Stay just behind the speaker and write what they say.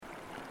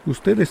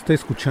Usted está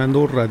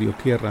escuchando Radio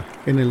Tierra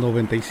en el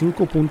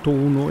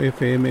 95.1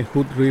 FM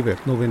Hood River,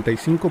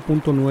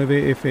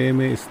 95.9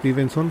 FM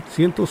Stevenson,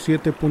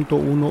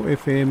 107.1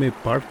 FM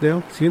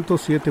Parkdale,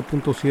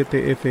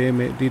 107.7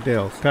 FM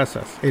Dells,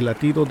 Casas, El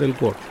Latido del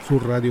Gorge, su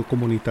radio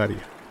comunitaria.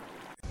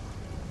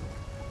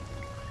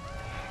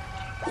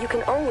 You can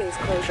always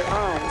close your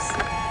eyes,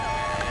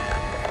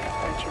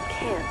 but you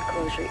can't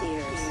close your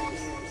ears.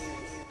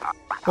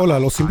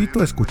 Hola, los invito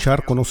a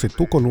escuchar Conoce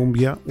tu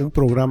Columbia, un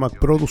programa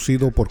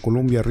producido por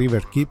Columbia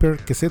River Keeper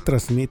que se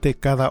transmite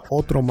cada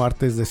otro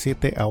martes de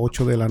 7 a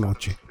 8 de la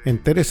noche.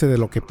 Entérese de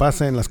lo que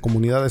pasa en las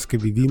comunidades que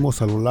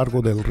vivimos a lo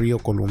largo del río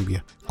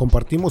Columbia.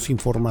 Compartimos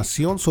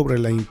información sobre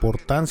la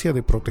importancia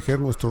de proteger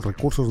nuestros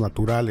recursos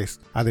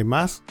naturales.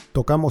 Además,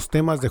 tocamos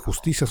temas de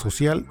justicia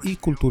social y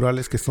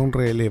culturales que son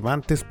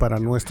relevantes para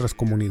nuestras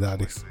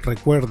comunidades.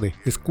 Recuerde,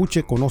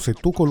 escuche Conoce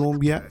tu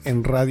Columbia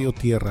en Radio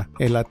Tierra,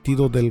 El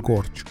Latido del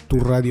Gorge, tu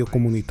radio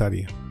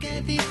comunitaria.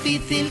 Qué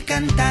difícil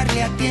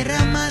cantarle a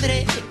tierra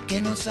madre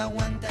que nos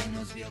aguanta y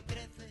nos vio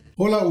crecer.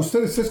 Hola,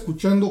 usted está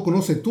escuchando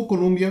Conoce tu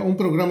Columbia, un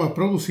programa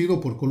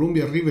producido por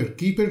Columbia River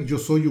Keeper. Yo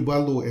soy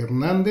Ubaldo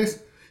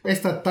Hernández.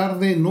 Esta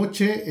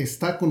noche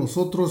está con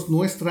nosotros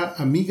nuestra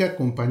amiga,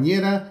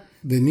 compañera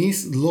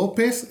Denise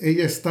López.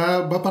 Ella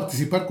va a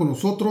participar con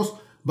nosotros.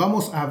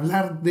 Vamos a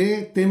hablar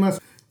de temas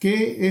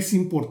que es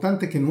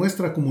importante que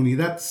nuestra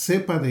comunidad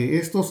sepa de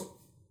estos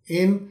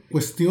en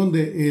cuestión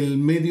del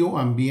medio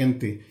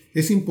ambiente.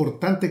 Es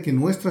importante que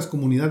nuestras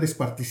comunidades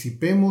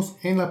participemos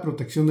en la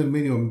protección del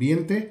medio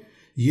ambiente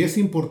y es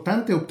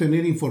importante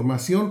obtener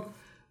información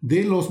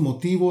de los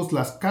motivos,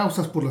 las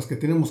causas por las que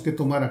tenemos que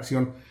tomar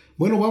acción.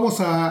 Bueno, vamos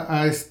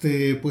a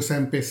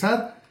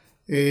empezar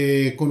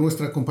con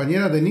nuestra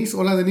compañera Denise.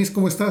 Hola Denise,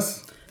 ¿cómo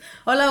estás?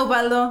 Hola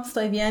Ubaldo,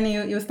 estoy bien,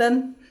 ¿y usted?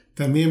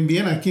 También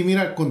bien, aquí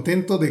mira,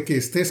 contento de que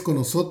estés con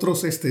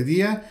nosotros este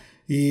día.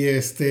 Y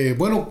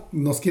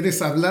 ¿nos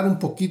quieres hablar un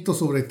poquito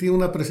sobre ti,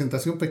 una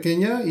presentación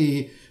pequeña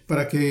y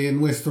para que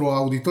nuestro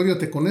auditorio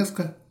te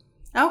conozca?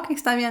 Ok,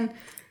 está bien.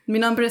 Mi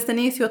nombre es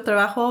Denise, yo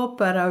trabajo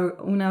para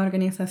una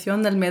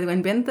organización del medio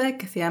ambiente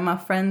que se llama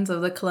Friends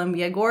of the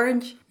Columbia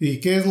Gorge.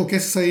 ¿Y qué es lo que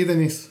haces ahí,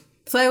 Denise?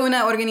 Soy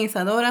una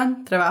organizadora,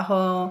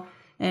 trabajo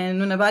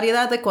en una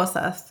variedad de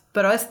cosas,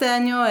 pero este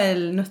año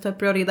nuestra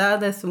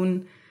prioridad es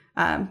un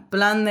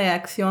plan de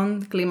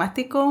acción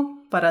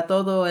climático para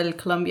todo el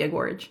Columbia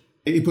Gorge.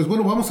 Y pues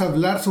bueno, vamos a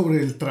hablar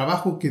sobre el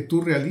trabajo que tú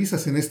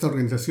realizas en esta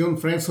organización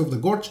Friends of the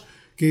Gorge,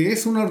 que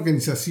es una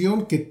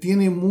organización que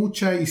tiene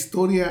mucha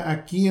historia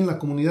aquí en la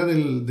comunidad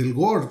del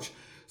Gorge.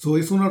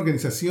 Es una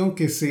organización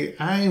que se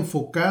ha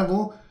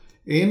enfocado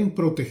en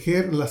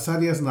proteger las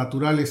áreas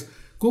naturales.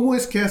 ¿Cómo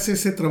es que hace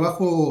ese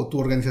trabajo tu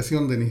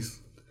organización,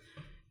 Denise?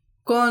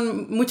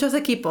 Con muchos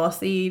equipos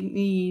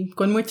y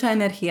con mucha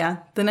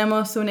energía.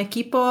 Tenemos un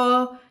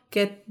equipo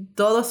que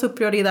toda su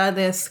prioridad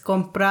es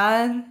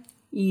comprar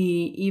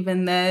y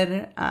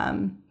vender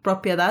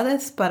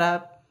propiedades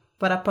para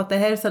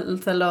proteger,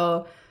 se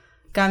lo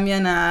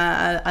cambian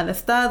al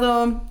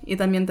Estado, y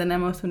también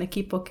tenemos un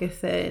equipo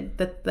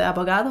de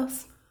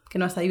abogados que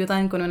nos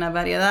ayudan con una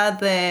variedad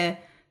de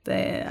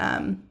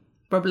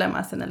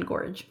problemas en el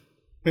Gorge.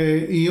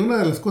 Y una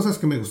de las cosas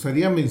que me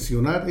gustaría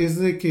mencionar es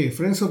de que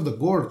Friends of the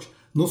Gorge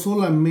no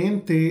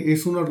solamente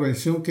es una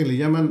organización que le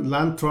llaman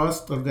Land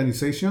Trust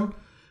Organization,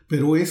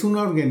 pero es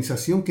una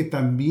organización que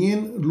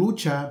también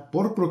lucha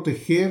por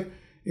proteger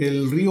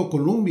el río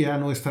Columbia,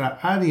 nuestra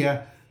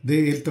área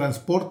del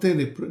transporte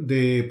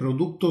de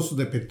productos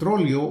de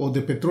petróleo o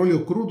de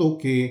petróleo crudo,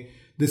 que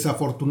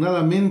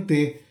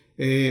desafortunadamente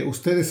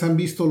ustedes han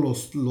visto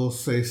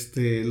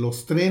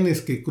los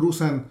trenes que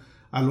cruzan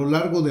a lo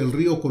largo del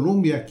río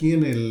Columbia aquí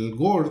en el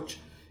Gorge,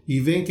 y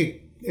ven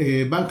que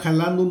van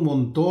jalando un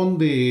montón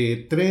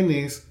de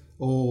trenes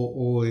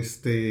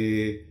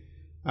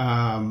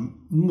un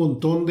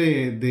montón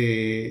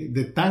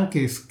de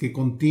tanques que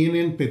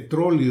contienen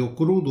petróleo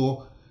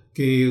crudo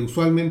que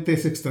usualmente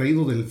es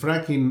extraído del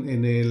fracking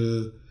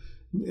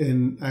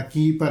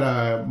aquí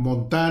para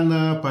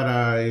Montana,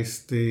 para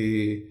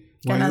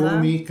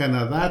Wyoming,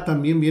 Canadá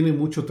también viene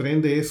mucho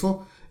tren de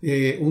eso.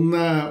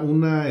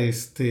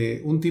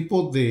 Un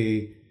tipo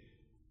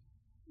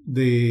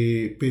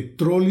de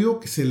petróleo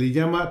que se le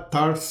llama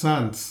tar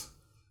sands.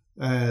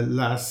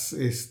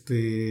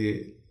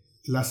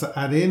 Las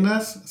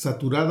arenas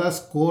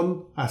saturadas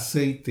con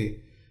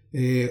aceite,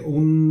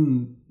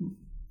 un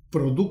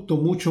producto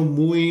muy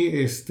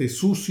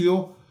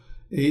sucio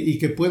y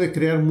que puede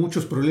crear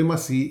muchos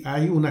problemas si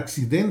hay un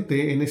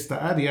accidente en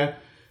esta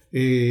área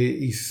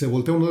y se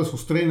voltea uno de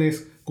esos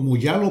trenes, como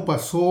ya lo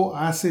pasó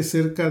hace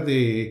cerca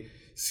de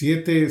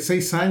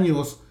 6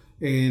 años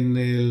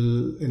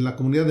en la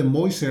comunidad de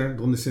Moiser,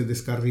 donde se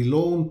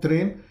descarriló un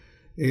tren,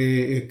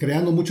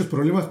 creando muchos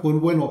problemas. Pues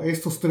bueno,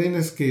 estos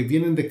trenes que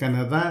vienen de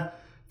Canadá,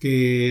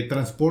 que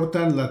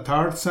transportan la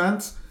tar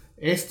sands,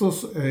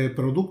 estos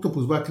productos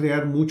pues va a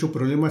crear muchos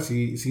problemas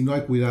si no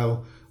hay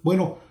cuidado.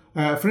 Bueno,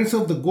 Friends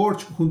of the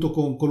Gorge junto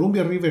con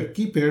Columbia River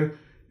Keeper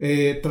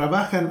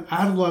trabajan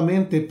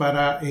arduamente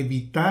para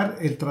evitar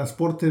el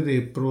transporte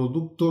de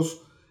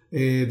productos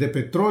de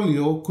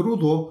petróleo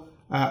crudo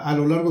a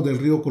lo largo del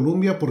río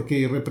Columbia,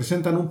 porque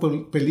representan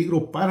un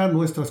peligro para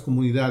nuestras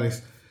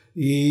comunidades.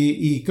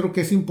 Y creo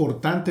que es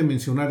importante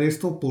mencionar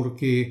esto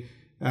porque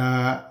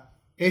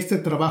este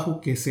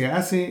trabajo que se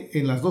hace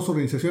en las dos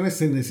organizaciones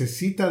se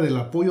necesita del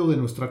apoyo de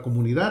nuestra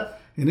comunidad,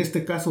 en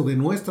este caso de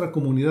nuestra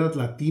comunidad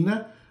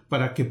latina,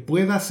 para que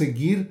pueda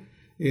seguir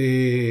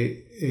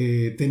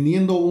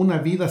teniendo una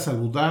vida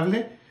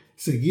saludable,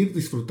 seguir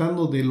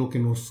disfrutando de lo que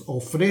nos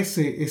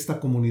ofrece esta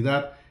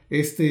comunidad.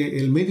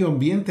 El medio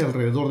ambiente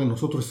alrededor de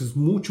nosotros es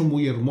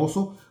muy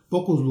hermoso.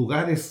 Pocos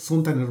lugares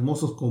son tan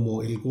hermosos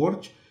como el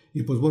Gorge.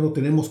 Y pues bueno,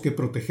 tenemos que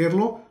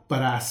protegerlo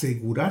para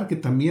asegurar que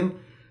también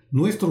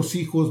nuestros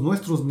hijos,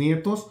 nuestros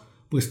nietos,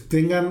 pues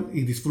tengan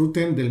y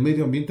disfruten del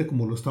medio ambiente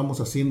como lo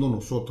estamos haciendo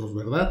nosotros,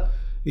 ¿verdad?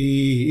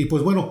 Y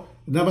pues bueno,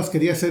 nada más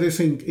quería hacer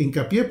ese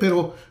hincapié,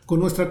 pero con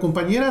nuestra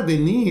compañera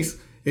Denise,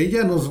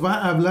 ella nos va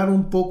a hablar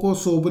un poco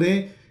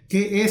sobre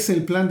qué es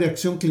el Plan de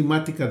Acción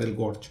Climática del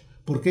Gorge,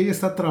 porque ella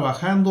está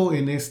trabajando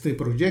en este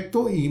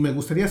proyecto y me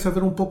gustaría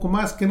saber un poco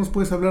más. ¿Qué nos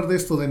puedes hablar de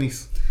esto,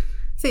 Denise?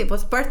 Sí,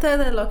 pues parte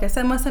de lo que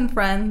hacemos en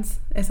Friends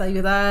es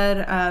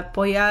ayudar a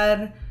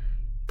apoyar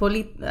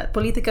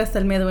políticas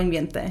del medio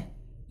ambiente.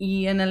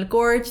 Y en el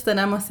Gorge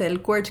tenemos el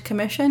Gorge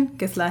Commission,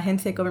 que es la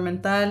agencia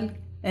gubernamental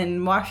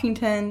en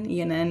Washington y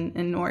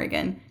en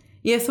Oregon.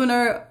 Y es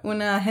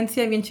una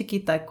agencia bien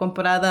chiquita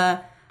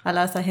comparada a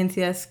las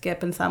agencias que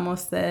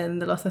pensamos de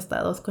los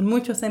estados, con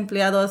muchos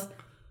empleados.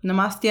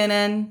 Nomás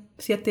tienen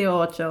 7 o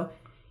 8.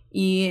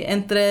 Y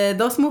entre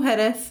 2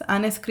 mujeres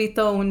han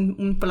escrito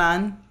un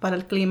plan para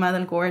el clima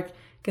del Gorge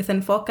que se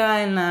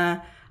enfoca en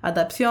la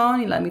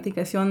adaptación y la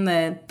mitigación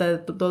de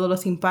todos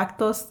los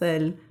impactos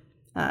de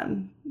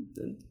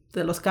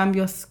los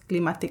cambios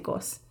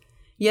climáticos.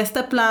 Y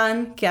este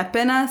plan, que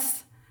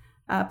apenas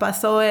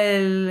pasó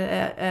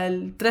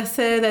el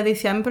 13 de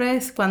diciembre,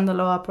 es cuando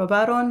lo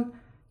aprobaron,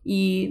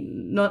 y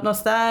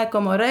nos da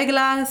como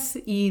reglas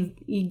y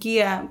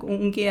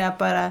un guía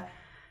para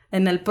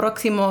en el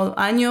próximo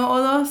año o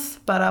 2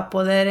 para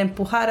poder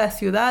empujar a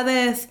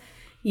ciudades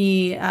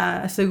y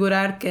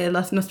asegurar que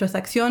nuestras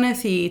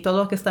acciones y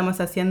todo lo que estamos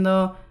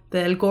haciendo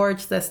del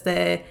Gorge,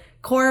 desde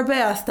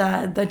Corbe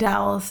hasta The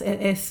Dalles,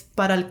 es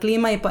para el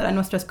clima y para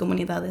nuestras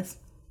comunidades.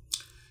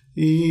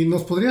 ¿Y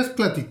nos podrías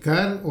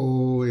platicar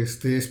o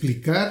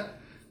explicar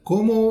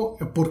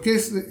por qué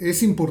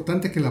es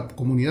importante que la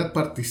comunidad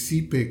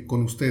participe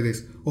con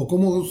ustedes, o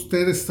cómo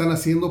ustedes están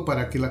haciendo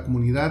para que la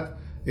comunidad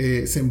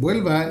se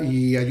envuelva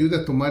y ayude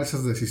a tomar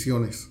esas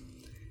decisiones?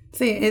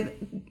 Sí,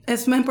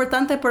 es muy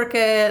importante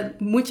porque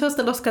muchos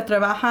de los que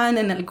trabajan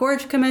en el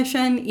Gorge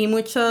Commission y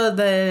mucho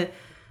de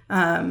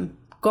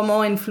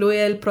cómo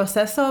influye el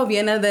proceso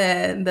viene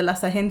de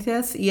las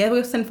agencias, y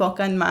ellos se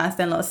enfocan más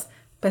en los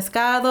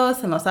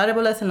pescados, en los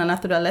árboles, en la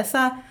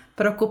naturaleza.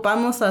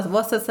 Preocupamos las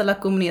voces de la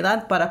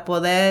comunidad para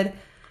poder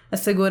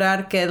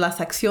asegurar que las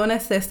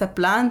acciones de este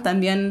plan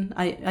también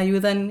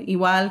ayuden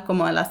igual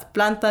como a las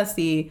plantas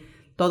y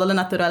toda la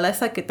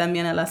naturaleza, que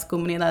también a las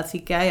comunidades, y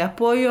que hay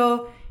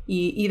apoyo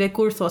y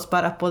recursos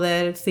para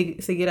poder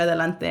seguir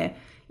adelante.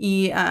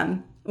 Y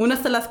una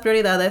de las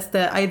prioridades,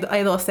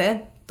 hay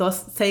 12,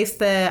 6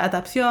 de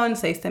adaptación,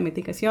 6 de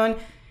mitigación,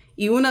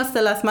 y una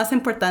de las más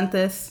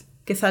importantes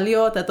que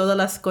salió de todas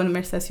las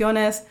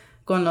conversaciones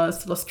con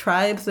los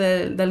tribes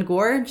del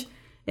Gorge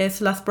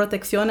es las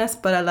protecciones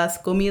para las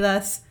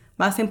comidas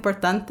más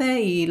importantes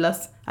y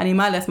los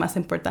animales más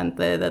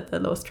importantes de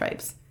los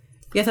tribes.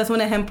 Y ese es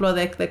un ejemplo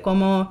de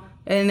cómo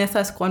en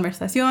esas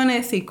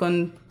conversaciones y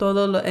con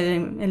todo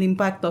el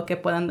impacto que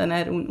puedan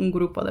tener un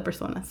grupo de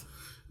personas.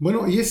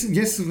 Bueno, y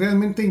es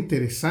realmente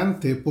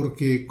interesante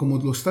porque, como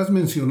lo estás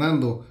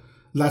mencionando,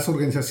 las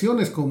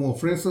organizaciones como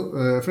Friends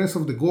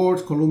of the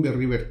Gorge, Columbia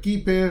River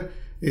Keeper,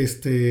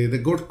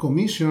 The Gorge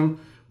Commission,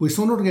 pues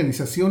son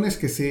organizaciones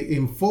que se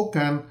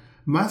enfocan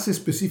más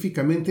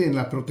específicamente en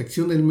la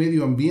protección del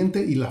medio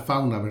ambiente y la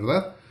fauna,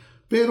 ¿verdad?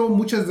 Pero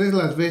muchas de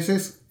las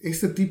veces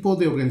este tipo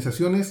de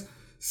organizaciones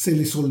se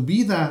les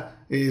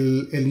olvida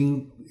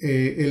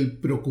el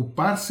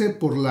preocuparse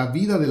por la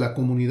vida de la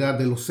comunidad,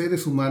 de los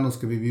seres humanos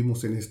que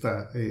vivimos en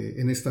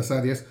estas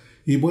áreas.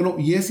 Y bueno,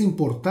 y es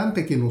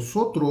importante que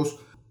nosotros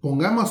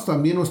pongamos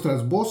también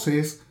nuestras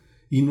voces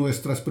y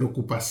nuestras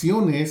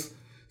preocupaciones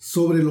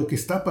sobre lo que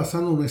está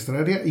pasando en nuestra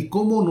área y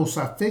cómo nos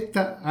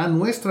afecta a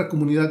nuestra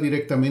comunidad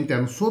directamente,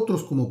 a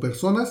nosotros como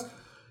personas,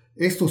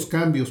 estos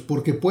cambios,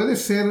 porque puede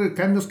ser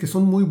cambios que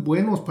son muy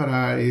buenos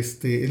para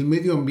el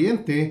medio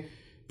ambiente,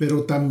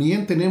 pero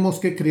también tenemos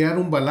que crear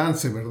un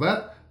balance,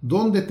 ¿verdad?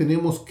 Donde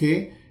tenemos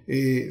que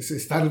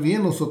estar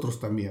bien nosotros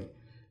también.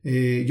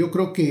 Yo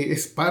creo que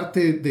es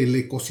parte del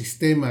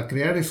ecosistema,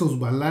 crear esos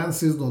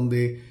balances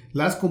donde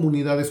las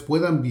comunidades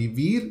puedan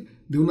vivir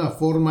de una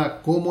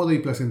forma cómoda y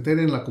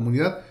placentera en la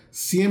comunidad,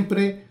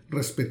 siempre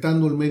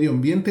respetando el medio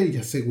ambiente y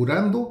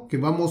asegurando que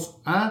vamos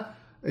a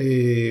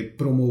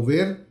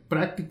promover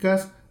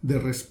prácticas de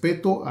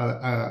respeto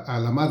a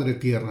la madre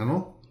tierra,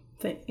 ¿no?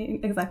 Sí,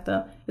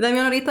 exacto. Y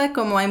también ahorita,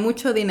 como hay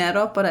mucho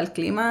dinero para el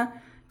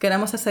clima,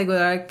 queremos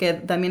asegurar que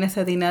también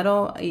ese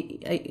dinero,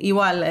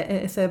 igual,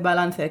 ese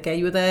balance, que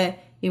ayude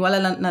igual a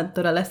la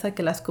naturaleza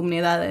que las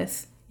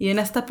comunidades. Y en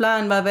este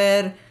plan va a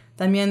haber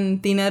también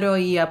dinero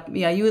y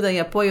ayuda y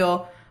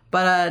apoyo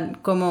para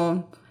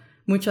como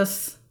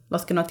muchos,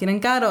 los que no tienen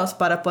carros,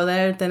 para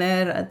poder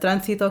tener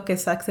tránsito que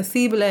sea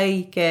accesible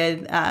y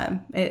que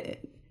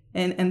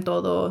en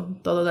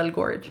todo del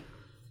Gorge.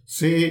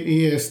 Sí,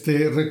 y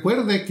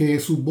recuerde que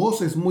su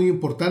voz es muy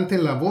importante,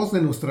 la voz de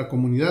nuestra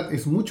comunidad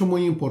es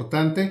muy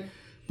importante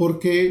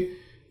porque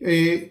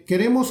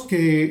queremos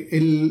que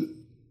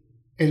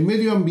el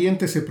medio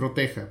ambiente se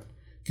proteja.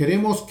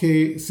 Queremos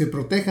que se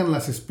protejan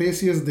las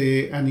especies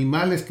de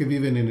animales que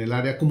viven en el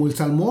área, como el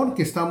salmón,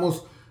 que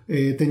estamos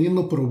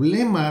teniendo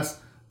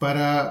problemas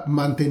para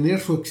mantener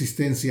su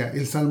existencia.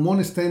 El salmón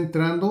está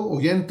entrando, o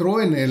ya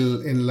entró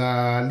en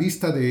la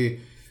lista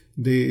de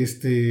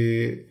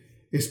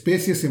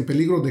especies en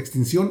peligro de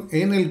extinción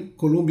en el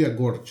Columbia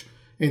Gorge.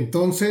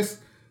 Entonces,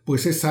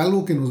 pues es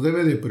algo que nos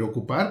debe de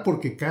preocupar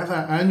porque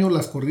cada año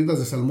las corridas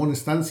de salmón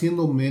están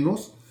siendo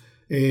menos.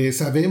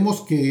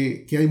 Sabemos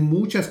que hay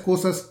muchas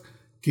cosas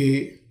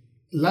que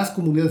las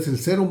comunidades, el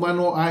ser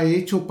humano ha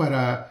hecho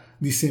para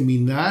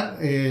diseminar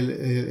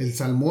el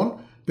salmón,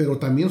 pero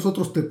también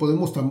nosotros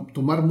podemos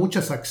tomar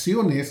muchas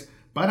acciones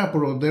para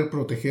poder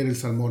proteger el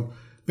salmón.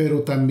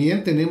 Pero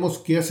también tenemos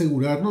que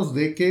asegurarnos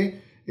de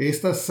que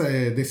estas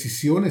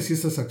decisiones y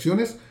estas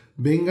acciones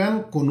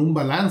vengan con un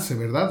balance,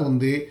 ¿verdad?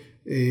 Donde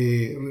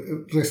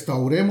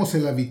restauremos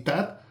el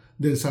hábitat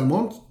del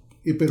salmón,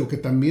 pero que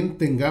también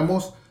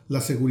tengamos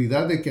la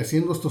seguridad de que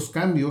haciendo estos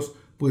cambios,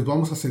 pues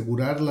vamos a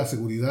asegurar la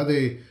seguridad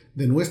de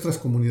nuestras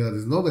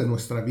comunidades, ¿no? De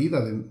nuestra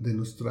vida, de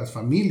nuestras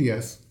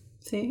familias.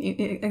 Sí,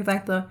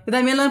 exacto. Y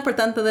también lo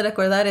importante de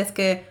recordar es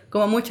que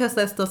como muchos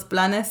de estos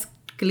planes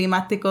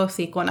climáticos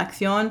y con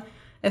acción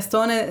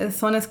son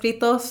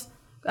escritos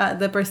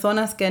de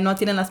personas que no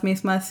tienen las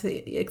mismas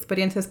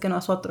experiencias que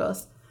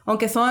nosotros.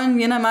 Aunque son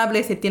bien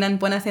amables y tienen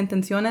buenas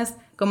intenciones,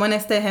 como en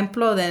este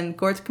ejemplo del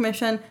Gorge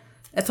Commission,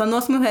 son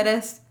 2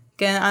 mujeres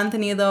que han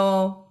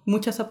tenido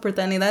muchas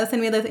oportunidades en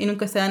vida y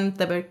nunca se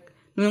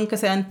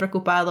han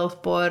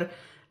preocupado por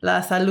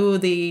la salud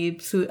de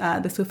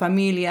su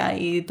familia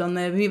y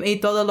donde vive, y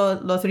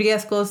todos los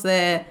riesgos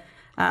de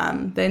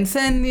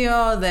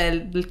incendio,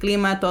 del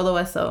clima, todo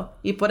eso.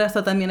 Y por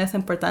eso también es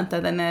importante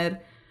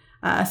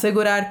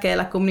asegurar que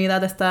la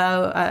comunidad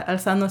está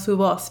alzando su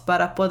voz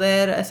para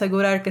poder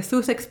asegurar que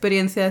sus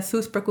experiencias,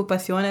 sus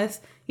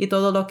preocupaciones y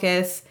todo lo que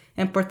es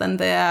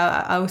importante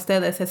a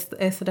ustedes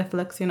es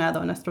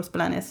reflexionado en nuestros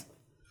planes.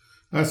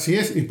 Así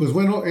es, y pues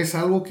bueno, es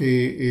algo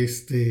que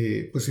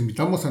pues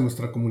invitamos a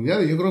nuestra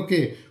comunidad, y yo creo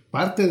que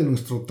parte de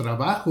nuestro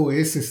trabajo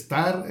es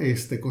estar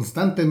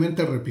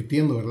constantemente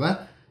repitiendo,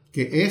 ¿verdad?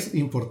 Que es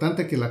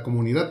importante que la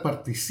comunidad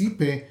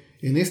participe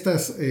en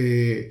estas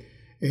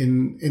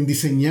en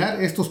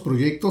diseñar estos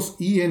proyectos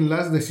y en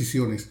las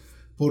decisiones,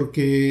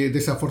 porque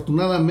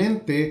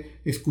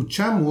desafortunadamente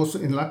escuchamos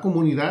en la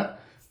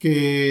comunidad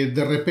que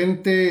de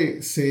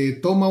repente se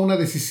toma una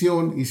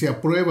decisión y se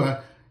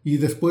aprueba y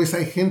después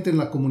hay gente en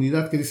la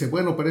comunidad que dice,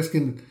 bueno, pero es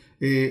que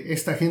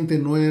esta gente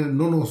no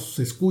nos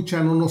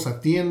escucha, no nos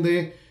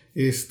atiende,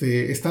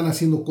 están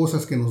haciendo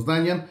cosas que nos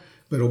dañan,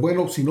 pero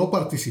bueno, si no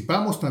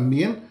participamos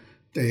también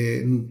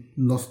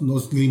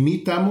nos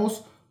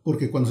limitamos,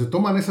 porque cuando se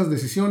toman esas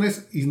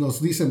decisiones y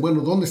nos dicen,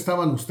 bueno, ¿dónde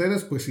estaban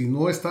ustedes? Pues si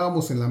no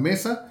estábamos en la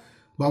mesa,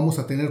 vamos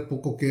a tener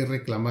poco que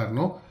reclamar,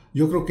 ¿no?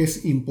 Yo creo que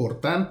es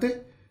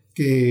importante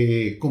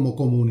que como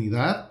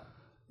comunidad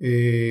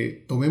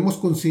tomemos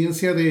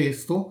conciencia de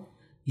esto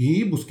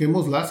y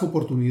busquemos las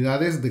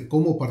oportunidades de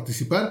cómo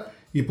participar.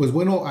 Y pues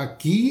bueno,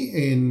 aquí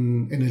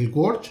en el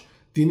Gorge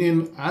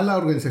tienen a la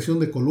organización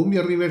de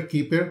Columbia River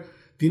Keeper,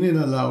 tienen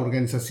a la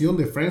organización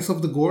de Friends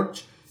of the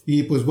Gorge,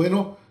 y pues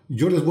bueno,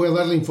 yo les voy a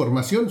dar la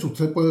información.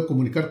 Usted puede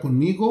comunicar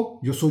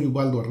conmigo. Yo soy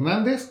Ubaldo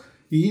Hernández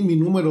y mi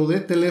número de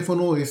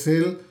teléfono es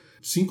el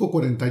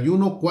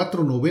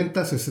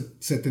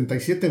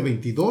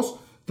 541-490-7722.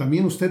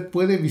 También usted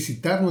puede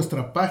visitar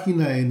nuestra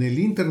página en el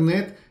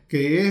internet,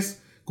 que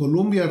es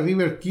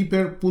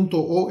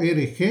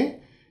columbiariverkeeper.org,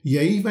 y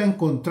ahí va a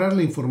encontrar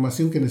la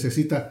información que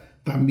necesita.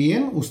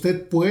 También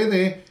usted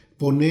puede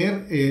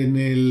poner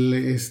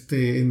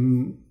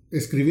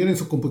escribir en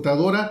su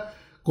computadora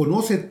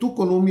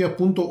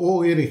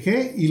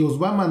conocetucolumbia.org y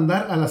los va a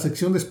mandar a la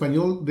sección de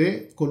español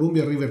de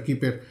Columbia River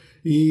Keeper.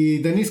 Y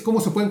Denise, ¿cómo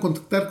se pueden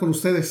contactar con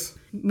ustedes?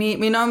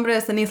 Mi nombre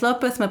es Denise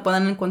López. Me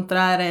pueden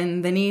encontrar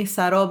en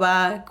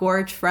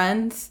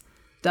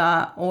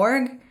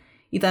denise@gorgefriends.org,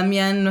 y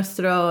también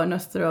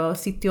nuestro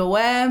sitio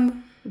web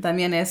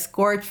también es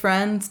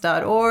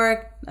gorgefriends.org.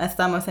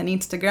 Estamos en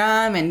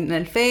Instagram, en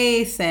el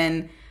Face,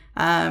 en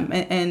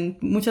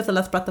muchas de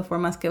las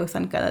plataformas que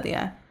usan cada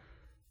día.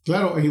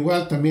 Claro,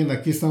 igual también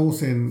aquí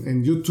estamos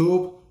en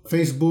YouTube,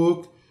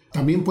 Facebook.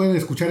 También pueden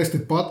escuchar este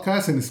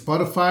podcast en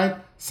Spotify,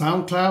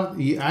 SoundCloud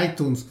y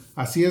iTunes.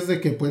 Así es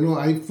de que, bueno,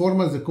 hay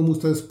formas de cómo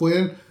ustedes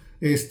pueden,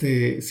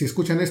 si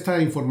escuchan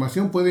esta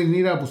información, pueden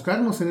ir a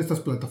buscarnos en estas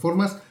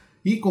plataformas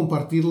y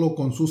compartirlo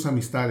con sus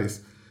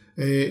amistades.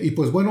 Y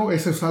pues bueno,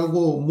 eso es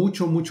algo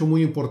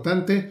muy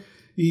importante.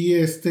 Y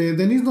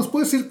Denise, ¿nos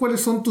puedes decir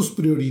cuáles son tus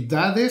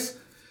prioridades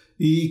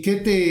y qué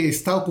te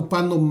está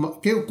ocupando,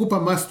 qué ocupa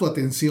más tu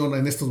atención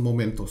en estos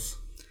momentos?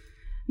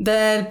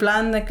 ¿Del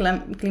plan de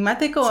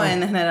climático o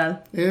en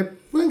general?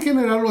 En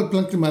general, el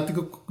plan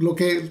climático,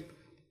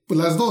 pues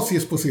las dos si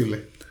es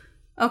posible.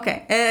 Ok,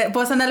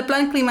 pues en el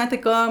plan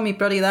climático mi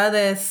prioridad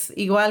es,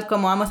 igual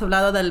como hemos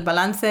hablado del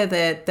balance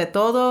de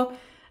todo,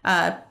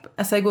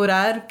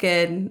 asegurar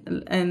que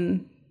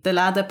de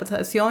la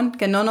adaptación,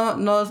 que no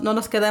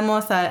nos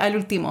quedemos al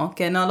último,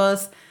 que no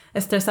los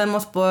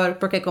estresemos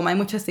porque como hay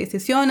muchas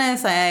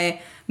decisiones, hay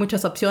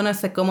muchas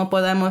opciones de cómo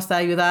podemos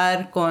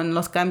ayudar con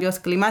los cambios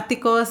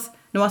climáticos,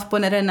 no vas a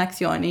poner en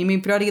acción. Y mi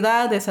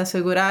prioridad es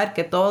asegurar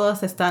que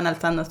todos están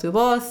alzando su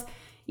voz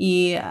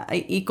y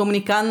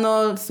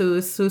comunicando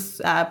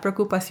sus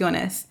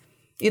preocupaciones.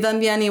 Y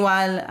también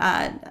igual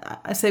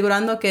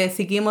asegurando que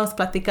seguimos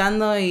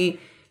platicando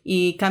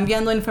y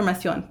cambiando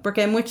información,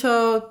 porque hay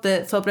mucho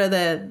sobre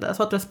las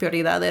otras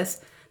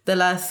prioridades, de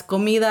las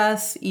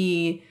comidas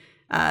y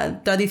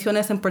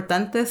tradiciones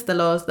importantes de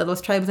los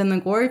tribes in the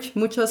gorge,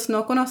 muchos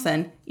no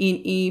conocen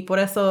y por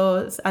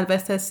eso a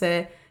veces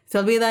se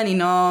olvidan y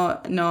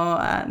no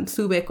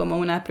sube como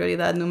una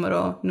prioridad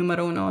número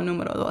 1 o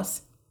número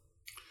 2.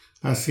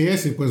 Así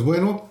es, y pues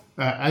bueno,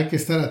 hay que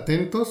estar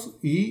atentos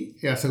y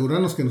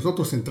asegurarnos que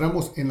nosotros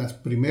entramos en las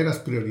primeras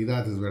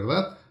prioridades,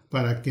 ¿verdad?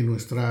 Para que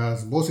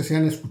nuestras voces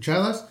sean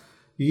escuchadas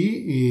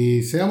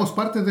y seamos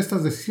parte de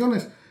estas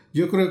decisiones.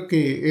 Yo creo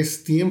que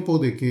es tiempo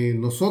de que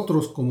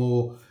nosotros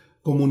como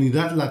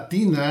comunidad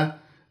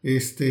latina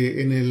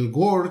en el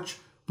Gorge,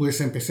 pues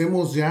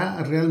empecemos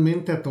ya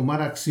realmente a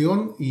tomar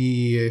acción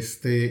y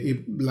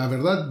la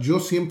verdad yo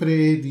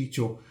siempre he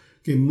dicho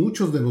que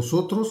muchos de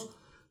nosotros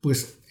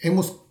pues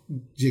hemos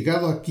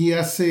llegado aquí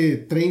hace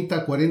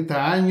 30,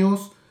 40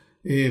 años,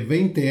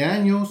 20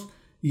 años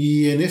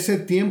y en ese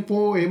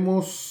tiempo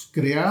hemos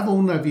creado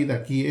una vida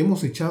aquí,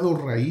 hemos echado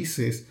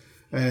raíces.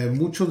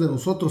 Muchos de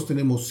nosotros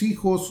tenemos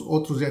hijos,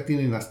 otros ya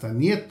tienen hasta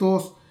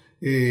nietos,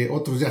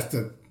 otros ya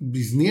hasta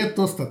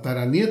bisnietos,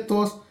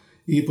 tataranietos,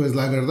 y pues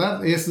la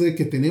verdad es de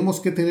que tenemos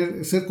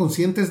que ser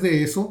conscientes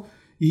de eso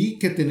y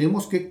que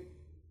tenemos que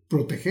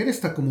proteger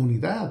esta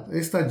comunidad.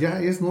 Esta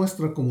ya es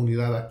nuestra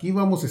comunidad, aquí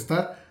vamos a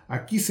estar,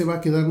 aquí se va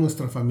a quedar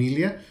nuestra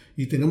familia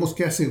y tenemos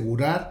que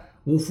asegurar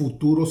un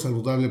futuro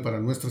saludable para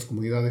nuestras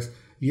comunidades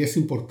y es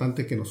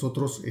importante que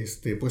nosotros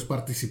pues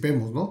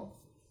participemos, ¿no?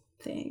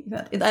 Sí,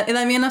 y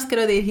también os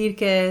quiero decir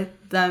que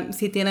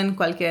si tienen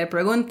cualquier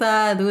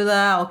pregunta,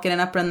 duda o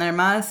quieren aprender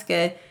más,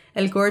 que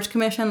el Gorge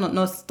Commission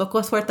nos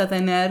tocó suerte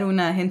tener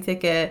una agencia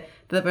que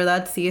de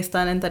verdad sí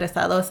están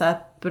interesados a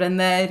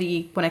aprender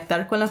y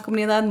conectar con la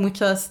comunidad.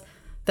 Muchos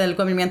del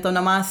movimiento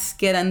nomás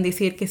quieren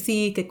decir que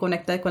sí, que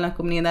conectar con la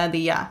comunidad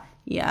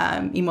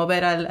y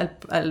mover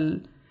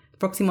al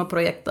próximo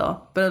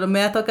proyecto. Pero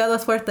me ha tocado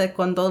suerte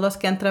con todos los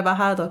que han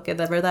trabajado, que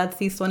de verdad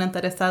sí son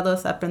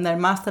interesados a aprender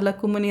más de la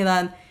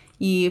comunidad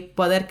y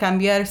poder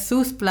cambiar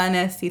sus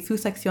planes y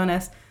sus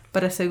acciones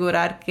para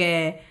asegurar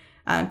que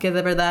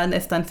de verdad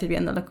están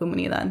sirviendo a la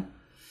comunidad.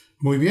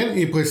 Muy bien,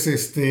 y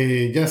pues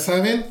ya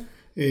saben,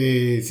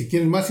 si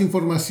quieren más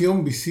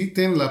información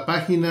visiten la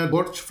página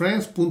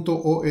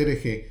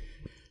gorgefriends.org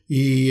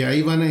y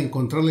ahí van a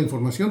encontrar la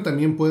información.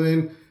 También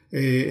pueden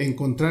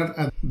encontrar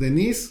a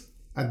Denise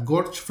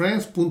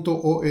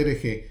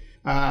 @gorgefriends.org.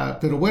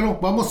 Pero bueno,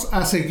 vamos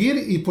a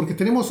seguir y porque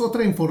tenemos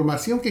otra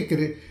información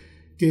que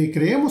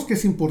creemos que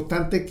es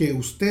importante que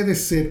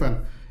ustedes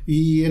sepan.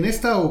 Y en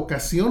esta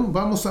ocasión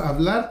vamos a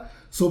hablar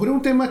sobre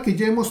un tema que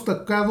ya hemos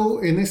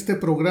tocado en este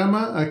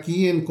programa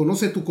aquí en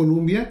Conoce tu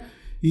Columbia,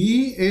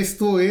 y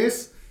esto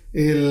es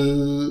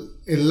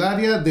el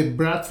área de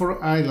Bradford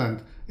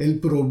Island, el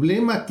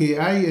problema que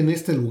hay en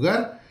este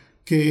lugar,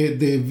 que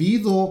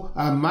debido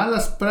a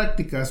malas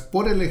prácticas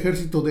por el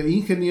Ejército de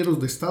Ingenieros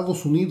de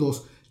Estados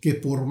Unidos, que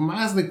por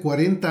más de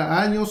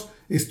 40 años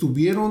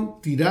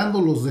estuvieron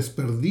tirando los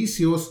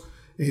desperdicios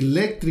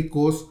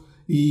eléctricos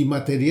y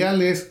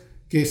materiales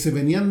que se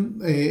venían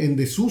en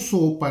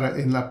desuso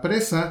en la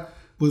presa,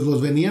 pues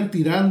los venían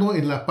tirando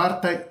en la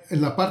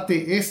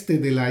parte este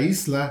de la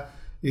isla,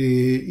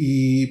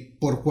 y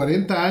por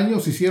 40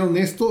 años hicieron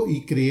esto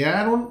y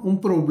crearon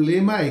un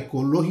problema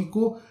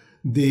ecológico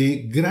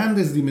de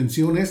grandes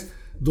dimensiones,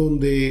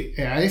 donde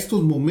a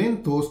estos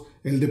momentos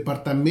el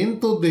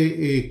Departamento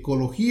de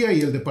Ecología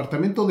y el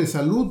Departamento de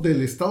Salud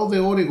del Estado de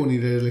Oregon y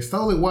del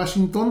Estado de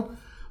Washington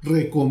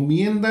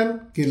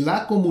recomiendan que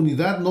la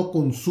comunidad no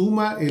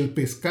consuma el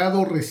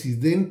pescado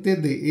residente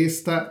de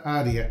esta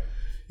área.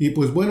 Y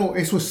pues bueno,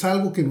 eso es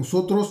algo que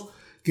nosotros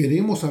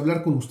queremos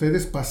hablar con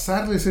ustedes,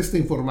 pasarles esta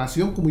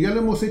información como ya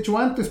lo hemos hecho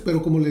antes,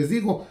 pero como les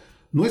digo,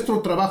 nuestro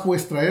trabajo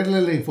es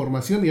traerle la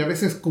información y a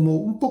veces como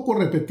un poco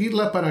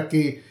repetirla para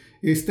que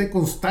esté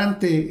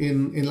constante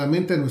en la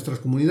mente de nuestras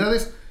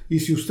comunidades. Y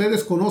si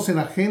ustedes conocen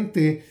a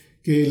gente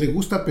que le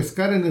gusta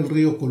pescar en el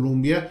río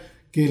Columbia,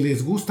 que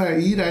les gusta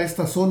ir a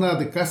esta zona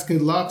de Cascade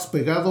Locks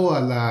pegado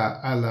a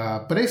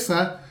la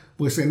presa,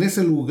 pues en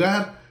ese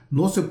lugar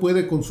no se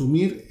puede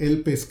consumir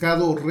el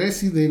pescado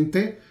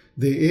residente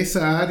de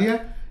esa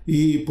área.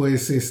 Y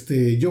pues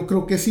yo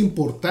creo que es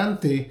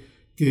importante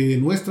que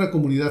nuestra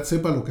comunidad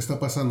sepa lo que está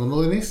pasando,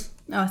 ¿no, Denise?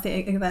 Sí,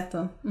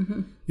 exacto.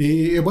 Uh-huh.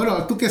 Y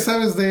bueno, ¿tú qué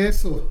sabes de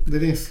eso,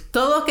 Denise?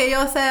 Todo lo que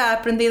yo sé he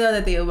aprendido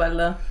de ti,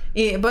 Ubaldo.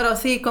 Pero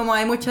sí, como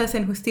hay muchas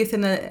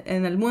injusticias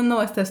en el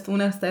mundo, esta es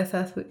una de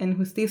esas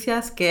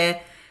injusticias que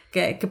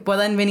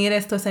pueden venir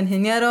estos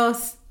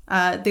ingenieros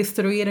a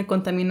destruir y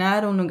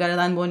contaminar un lugar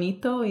tan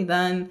bonito y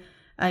tan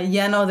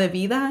lleno de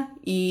vida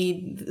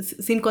y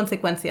sin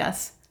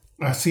consecuencias.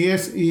 Así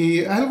es,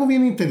 y algo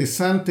bien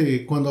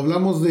interesante cuando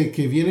hablamos de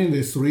que vienen a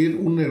destruir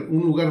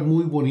un lugar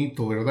muy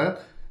bonito, ¿verdad?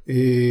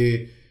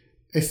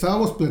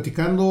 Estábamos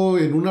platicando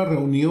en una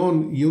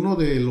reunión y uno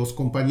de los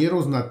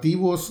compañeros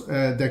nativos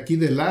de aquí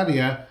del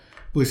área,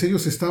 pues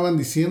ellos estaban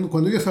diciendo,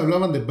 cuando ellos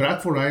hablaban de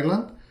Bradford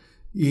Island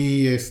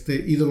y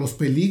de los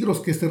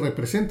peligros que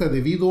representa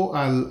debido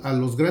a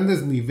los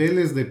grandes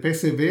niveles de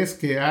PCBs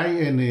que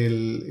hay en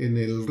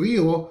el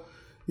río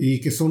y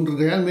que son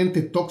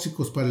realmente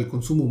tóxicos para el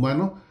consumo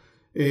humano.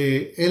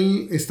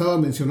 Él estaba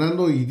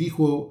mencionando y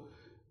dijo,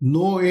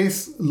 no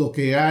es lo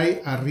que hay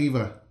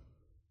arriba,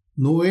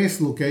 no es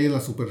lo que hay en la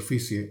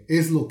superficie,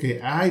 es lo que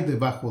hay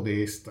debajo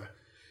de esta.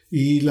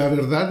 Y la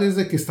verdad es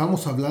de que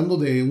estamos hablando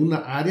de una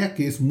área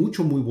que es muy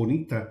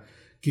bonita,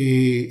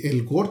 que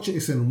el Gorge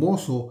es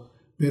hermoso,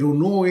 pero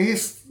no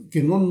es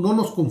que no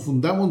nos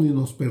confundamos ni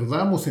nos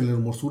perdamos en la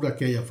hermosura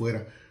que hay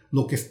afuera,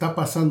 lo que está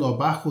pasando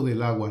abajo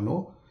del agua,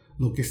 ¿no?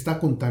 Lo que está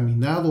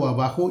contaminado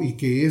abajo y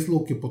que es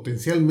lo que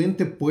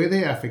potencialmente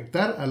puede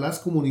afectar a las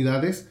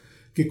comunidades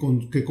que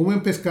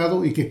comen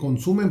pescado y que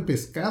consumen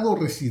pescado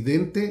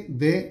residente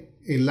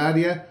del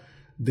área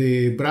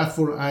de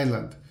Bradford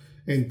Island.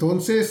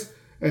 Entonces,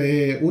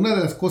 una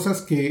de las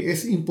cosas que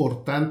es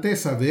importante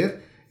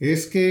saber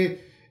es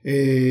que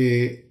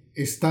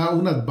está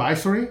un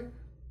advisory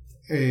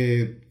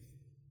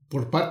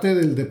por parte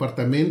del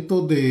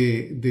Departamento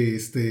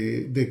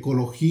de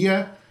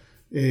Ecología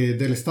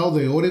del estado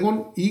de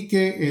Oregon y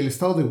que el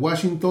estado de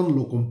Washington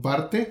lo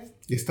comparte,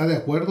 está de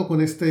acuerdo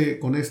con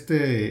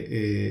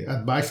este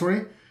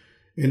advisory,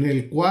 en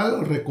el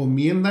cual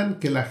recomiendan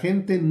que la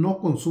gente no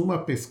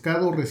consuma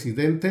pescado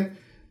residente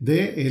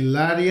del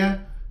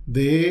área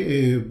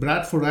de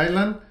Bradford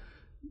Island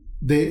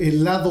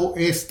del lado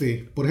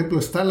este. Por ejemplo,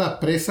 está la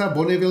presa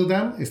Bonneville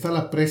Dam, está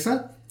la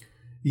presa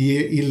y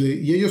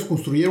ellos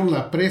construyeron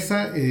la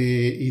presa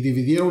y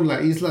dividieron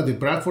la isla de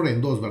Bradford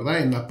en dos,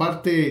 ¿verdad? En la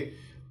parte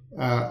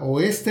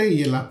oeste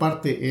y en la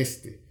parte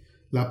este.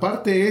 La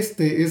parte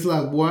este es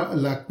la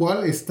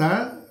cual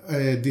está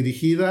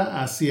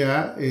dirigida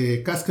hacia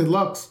Cascade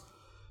Locks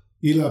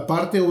y la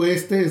parte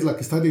oeste es la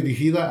que está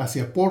dirigida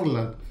hacia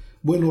Portland.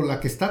 Bueno, la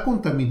que está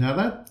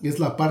contaminada es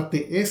la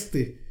parte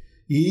este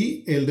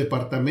y el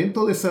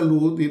Departamento de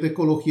Salud y de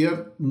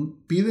Ecología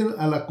piden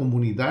a la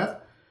comunidad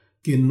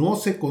que no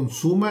se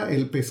consuma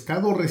el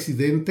pescado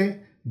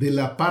residente de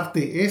la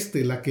parte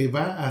este, la que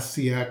va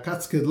hacia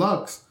Cascade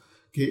Locks,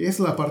 que es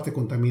la parte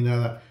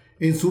contaminada.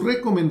 En su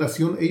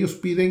recomendación, ellos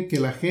piden que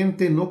la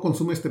gente no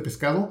consume este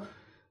pescado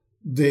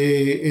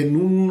en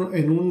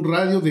un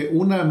radio de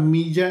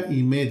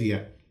 1,5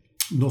 millas.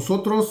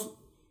 Nosotros,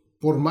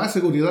 por más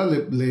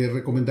seguridad, le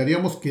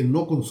recomendaríamos que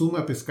no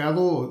consuma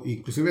pescado,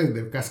 inclusive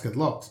de Cascade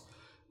Locks,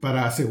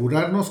 para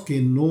asegurarnos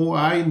que no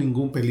hay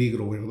ningún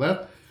peligro,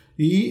 ¿verdad?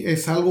 Y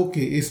es algo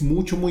que es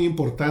muy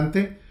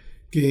importante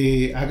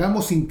que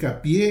hagamos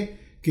hincapié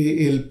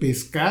que el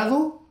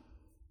pescado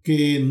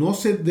que no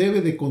se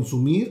debe de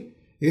consumir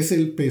es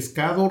el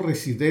pescado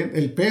residente,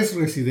 el pez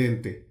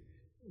residente.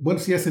 Bueno,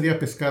 sí, ya sería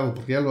pescado,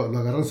 porque ya lo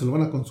agarran, se lo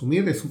van a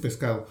consumir, es un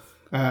pescado.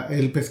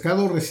 El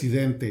pescado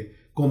residente,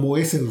 como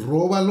es el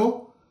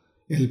róbalo,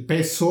 el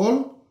pez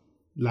sol,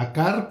 la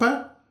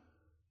carpa,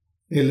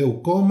 el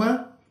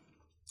leucoma,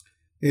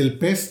 el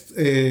pez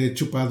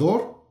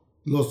chupador.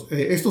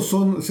 Estos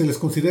se les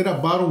considera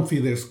bottom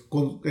feeders,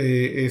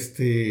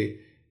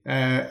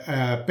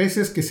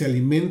 peces que se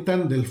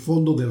alimentan del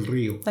fondo del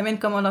río. También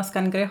como los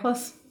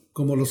cangrejos.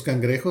 Como los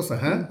cangrejos,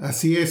 ajá.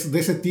 Así es, de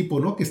ese tipo,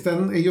 ¿no? Que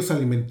están ellos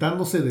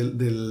alimentándose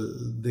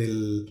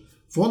del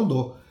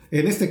fondo.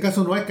 En este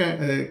caso no hay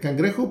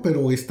cangrejo,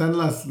 pero están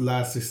las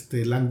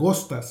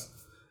langostas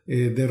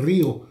de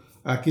río.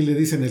 Aquí le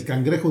dicen el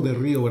cangrejo de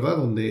río, ¿verdad?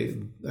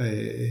 Donde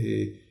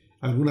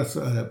algunas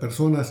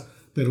personas,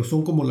 pero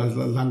son como las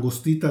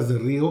langostitas de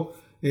río.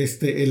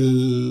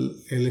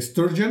 El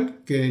sturgeon,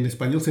 que en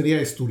español sería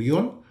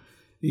esturión,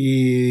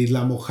 y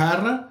la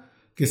mojarra,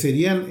 que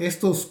serían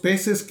estos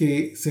peces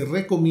que se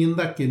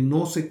recomienda que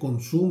no se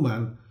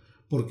consuman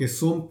porque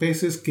son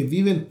peces que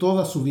viven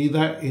toda su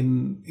vida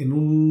en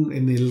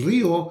el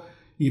río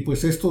y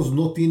pues estos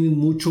no tienen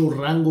mucho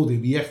rango de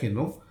viaje,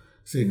 ¿no?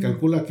 Se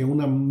calcula que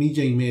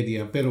 1,5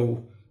 millas,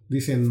 pero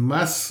dicen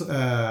más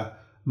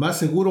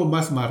seguro,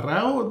 más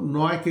marrao,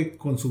 no hay que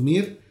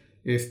consumir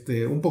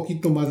un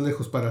poquito más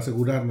lejos para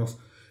asegurarnos.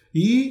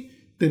 Y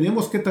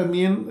tenemos que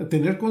también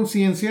tener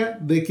conciencia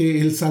de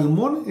que el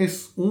salmón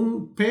es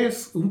un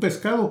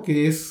pescado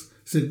que es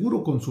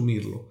seguro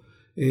consumirlo.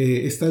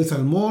 está el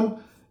salmón,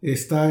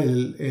 está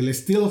el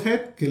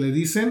steelhead, que le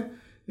dicen,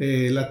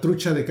 la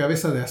trucha de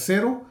cabeza de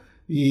acero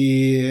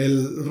y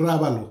el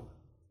rábalo.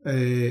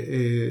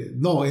 El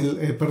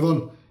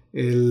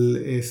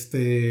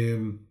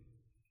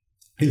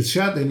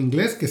shad en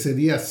inglés, que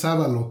sería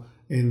sábalo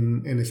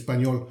en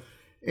español.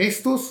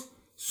 Estos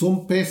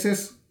son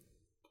peces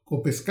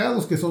o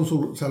pescados que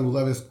son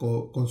saludables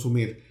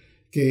consumir,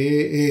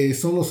 que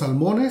son los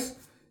salmones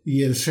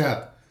y el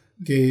shad,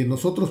 que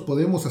nosotros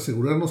podemos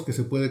asegurarnos que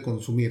se puede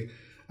consumir.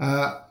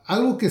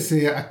 Algo que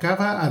se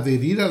acaba de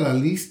adherir a la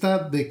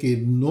lista de que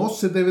no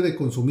se debe de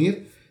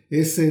consumir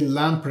es el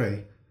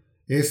lamprey,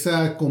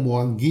 esa como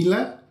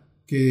anguila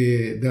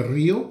de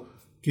río,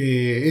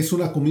 que es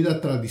una comida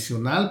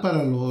tradicional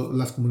para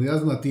las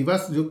comunidades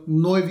nativas. Yo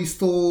no he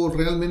visto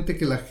realmente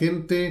que la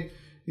gente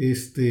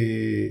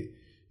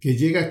que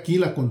llega aquí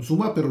la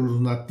consuma, pero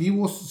los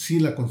nativos sí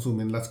la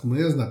consumen, las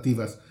comunidades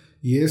nativas,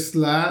 y es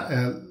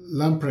la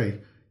lamprey,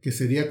 que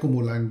sería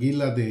como la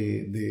anguila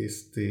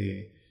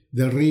del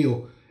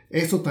río.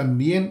 Eso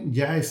también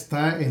ya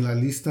está en la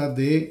lista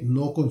de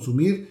no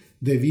consumir,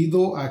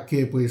 debido a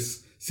que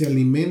pues se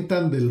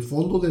alimentan del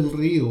fondo del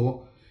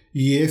río,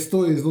 y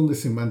esto es donde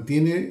se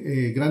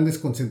mantiene grandes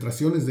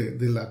concentraciones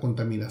de la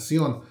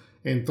contaminación.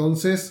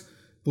 Entonces,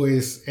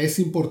 pues es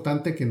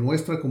importante que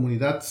nuestra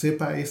comunidad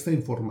sepa esta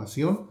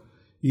información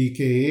y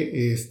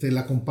que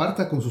la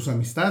comparta con sus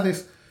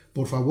amistades.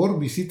 Por favor,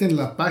 visiten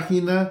la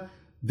página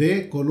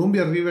de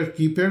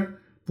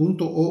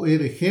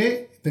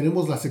columbiariverkeeper.org.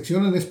 Tenemos la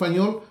sección en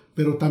español,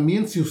 pero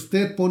también si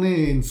usted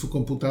pone en su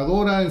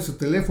computadora, en su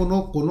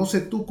teléfono,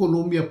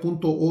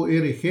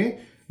 conocetucolumbia.org,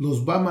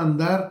 los va a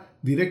mandar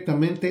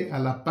directamente a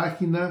la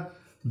página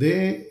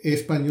de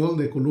español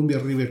de Columbia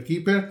River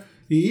Keeper,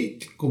 y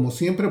como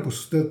siempre pues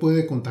usted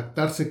puede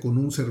contactarse con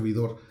un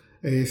servidor,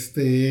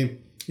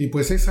 y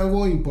pues es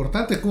algo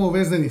importante. ¿Cómo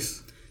ves,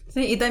 Denise?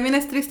 Sí, y también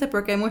es triste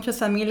porque muchas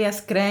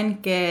familias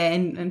creen que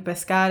en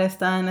pescar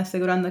están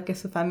asegurando que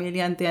su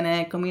familia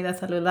tiene comida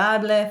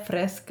saludable,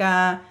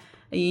 fresca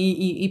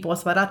y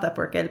pues barata,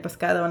 porque el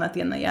pescado en la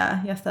tienda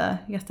ya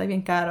está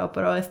bien caro.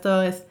 Pero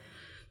esto es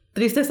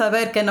triste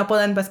saber que no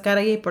pueden pescar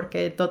ahí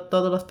porque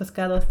todos los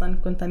pescados están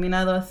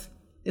contaminados.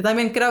 Y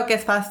también creo que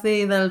es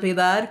fácil de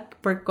olvidar,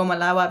 porque como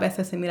el agua a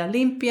veces se mira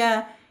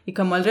limpia, y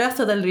como el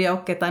resto del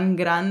río que es tan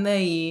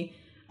grande y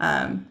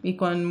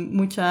con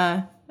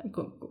mucha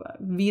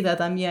vida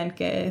también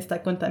que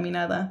está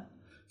contaminada.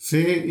 Sí,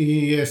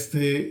 y es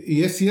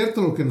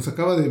cierto lo que nos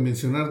acaba de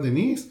mencionar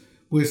Denise.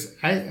 Pues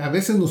a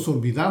veces nos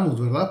olvidamos,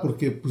 ¿verdad?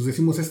 Porque pues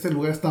decimos, este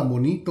lugar está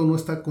bonito, no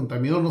está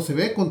contaminado, no se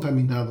ve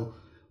contaminado.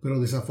 Pero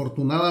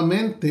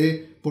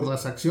desafortunadamente, por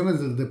las acciones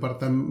del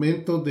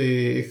Departamento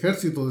de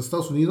Ejército de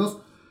Estados Unidos,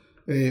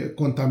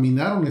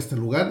 contaminaron este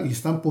lugar y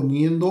están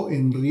poniendo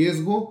en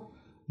riesgo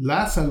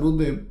la salud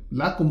de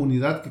la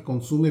comunidad que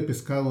consume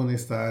pescado en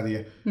esta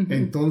área. Uh-huh.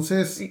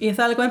 Entonces... Y es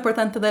algo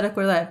importante de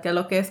recordar, que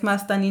lo que es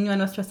más dañino a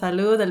nuestra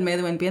salud, el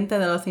medio ambiente,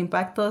 de los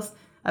impactos,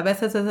 a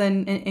veces es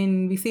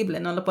invisible,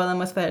 no lo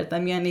podemos ver.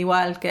 También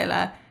igual que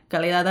la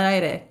calidad del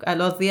aire. A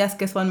los días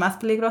que son más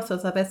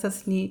peligrosos, a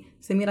veces ni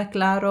se mira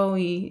claro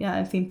y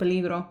sin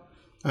peligro.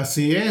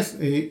 Así es.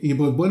 Y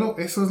pues bueno,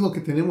 eso es lo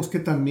que tenemos que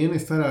también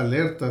estar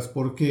alertas,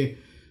 porque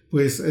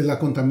pues la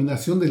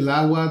contaminación del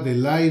agua,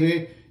 del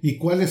aire, y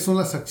cuáles son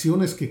las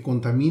acciones que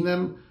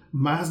contaminan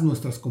más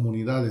nuestras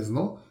comunidades,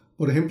 ¿no?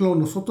 Por ejemplo,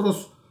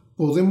 nosotros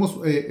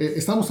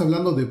estamos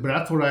hablando de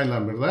Bradford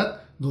Island,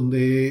 ¿verdad?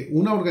 Donde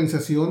una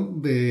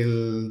organización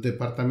del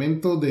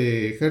Departamento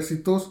de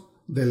Ejércitos,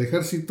 el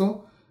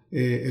Ejército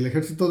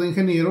de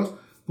Ingenieros,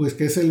 pues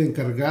que es el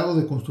encargado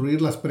de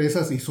construir las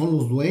presas y son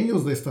los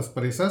dueños de estas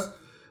presas,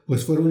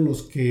 pues fueron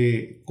los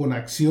que con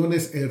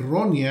acciones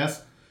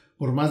erróneas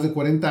por más de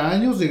 40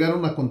 años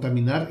llegaron a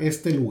contaminar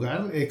este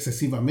lugar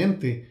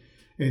excesivamente.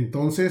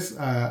 Entonces,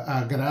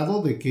 a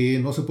grado de que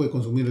no se puede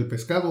consumir el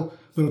pescado.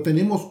 Pero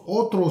tenemos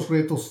otros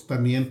retos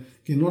también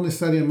que no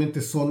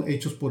necesariamente son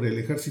hechos por el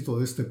ejército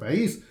de este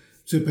país,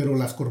 sí, pero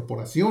las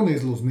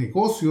corporaciones, los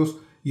negocios,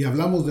 y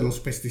hablamos de los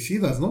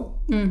pesticidas,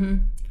 ¿no?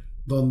 Uh-huh.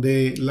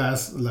 Donde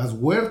las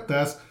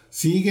huertas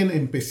siguen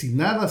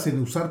empecinadas en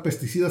usar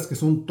pesticidas que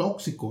son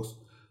tóxicos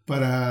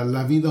para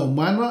la vida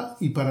humana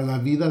y para la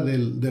vida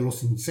de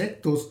los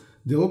insectos,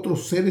 de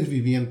otros seres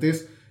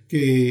vivientes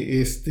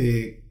que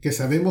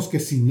sabemos que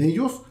sin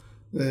ellos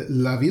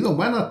la vida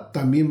humana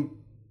también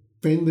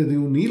pende de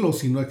un hilo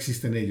si no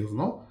existen ellos,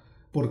 ¿no?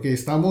 Porque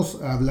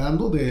estamos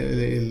hablando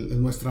de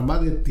nuestra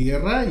madre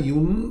tierra y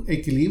un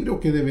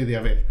equilibrio que debe de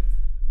haber.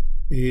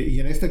 Y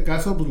en este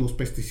caso, pues los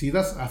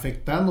pesticidas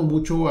afectando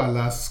mucho a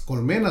las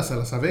colmenas, a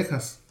las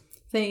abejas.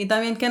 Sí, y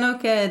también creo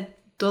que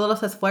todos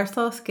los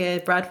esfuerzos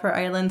que Bradford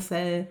Island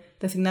se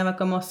designaba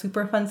como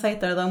Superfund Site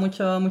tardó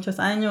muchos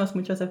años,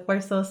 muchos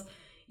esfuerzos,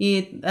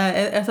 y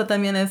eso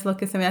también es lo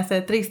que se me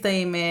hace triste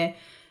y me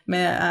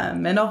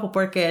enojo,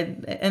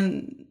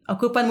 porque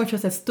ocupan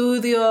muchos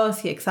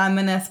estudios y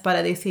exámenes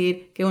para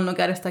decir que un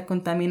lugar está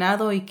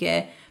contaminado y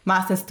que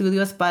más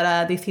estudios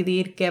para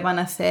decidir qué van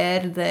a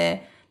hacer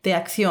de de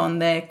acción,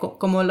 de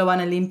cómo lo van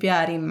a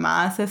limpiar y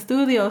más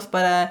estudios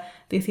para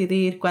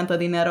decidir cuánto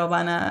dinero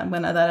van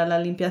a dar a la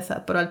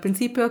limpieza. Pero al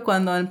principio,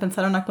 cuando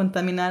empezaron a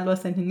contaminar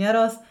los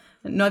ingenieros,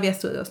 no había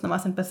estudios,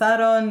 nomás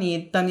empezaron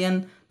y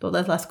también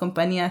todas las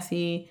compañías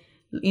y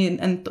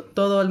en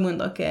todo el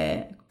mundo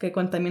que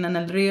contaminan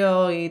el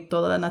río y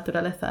toda la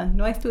naturaleza.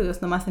 No hay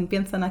estudios, nomás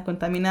empiezan a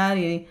contaminar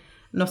y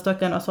nos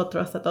toca a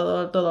nosotros a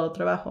todo el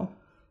trabajo.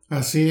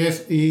 Así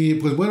es, y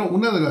pues bueno,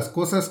 una de las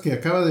cosas que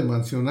acaba de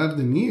mencionar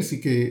Denise y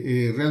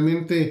que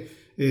realmente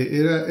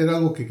era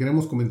algo que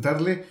queremos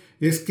comentarle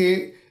es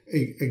que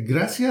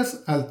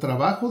gracias al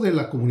trabajo de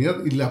la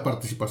comunidad y la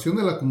participación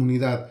de la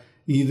comunidad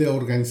y de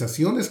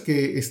organizaciones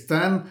que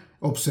están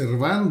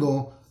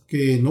observando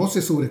que no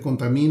se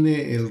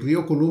sobrecontamine el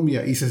río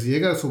Columbia y se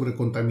llega a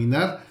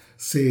sobrecontaminar,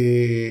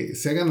 se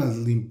hagan las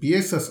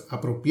limpiezas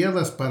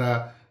apropiadas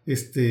para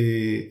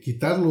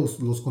quitar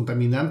los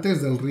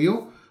contaminantes del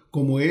río,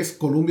 como es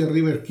Columbia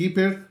River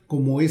Keeper,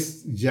 como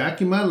es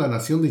Yakima, la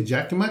nación de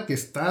Yakima, que ha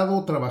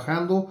estado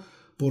trabajando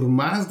por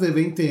más de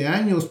 20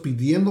 años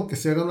pidiendo que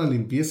se haga una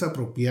limpieza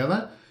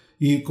apropiada.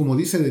 Y como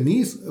dice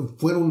Denise,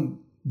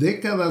 fueron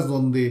décadas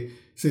donde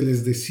se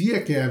les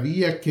decía que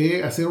había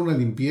que hacer una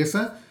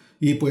limpieza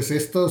y pues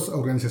estas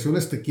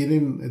organizaciones te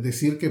quieren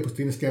decir que pues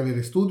tienes que haber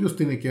estudios,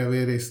 tiene que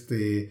haber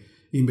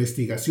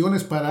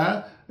investigaciones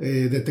para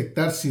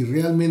detectar si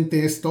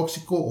realmente es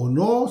tóxico o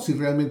no, si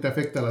realmente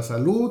afecta a la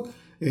salud,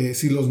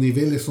 si los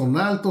niveles son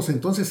altos.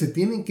 Entonces se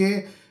tienen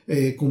que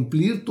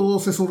cumplir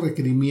todos esos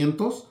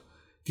requerimientos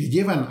que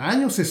llevan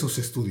años esos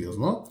estudios,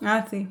 ¿no?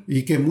 Ah, sí.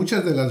 Y que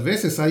muchas de las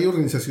veces hay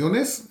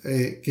organizaciones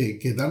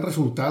que dan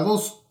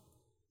resultados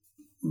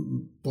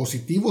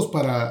positivos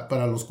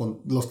para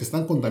los que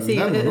están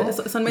contaminando, sí, ¿no?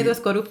 Son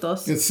medios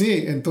corruptos.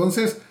 Sí,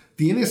 entonces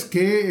tienes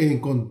que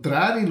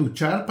encontrar y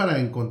luchar para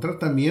encontrar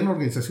también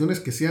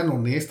organizaciones que sean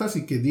honestas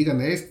y que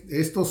digan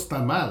esto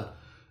está mal.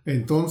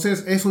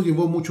 Entonces eso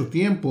llevó mucho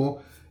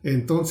tiempo.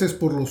 Entonces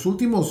por los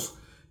últimos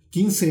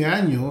 15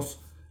 años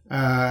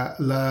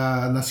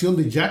la nación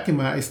de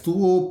Yakima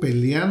estuvo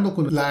peleando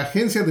con la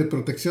Agencia de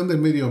Protección del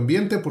Medio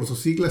Ambiente, por sus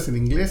siglas en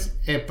inglés,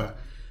 EPA.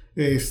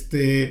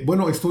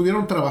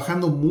 Estuvieron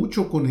trabajando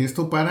mucho con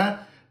esto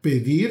para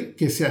pedir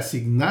que se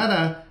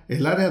asignara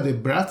el área de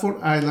Bradford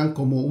Island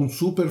como un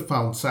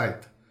Superfund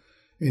Site.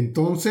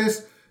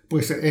 Entonces,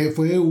 pues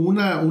fue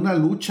una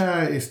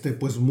lucha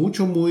pues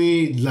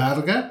muy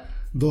larga,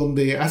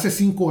 donde hace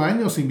 5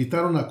 años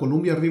invitaron a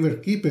Columbia River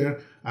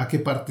Keeper a que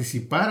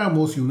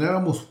participáramos y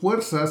uniéramos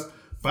fuerzas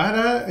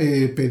para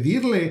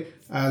pedirle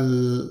a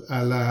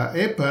la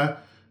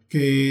EPA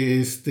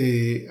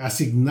que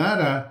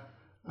asignara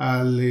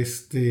a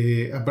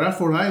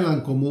Bradford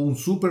Island como un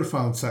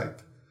Superfund Site.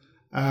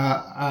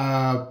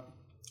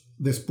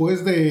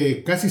 Después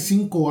de casi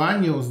 5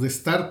 años de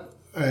estar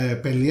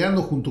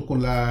peleando junto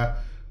con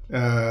la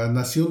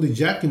nación de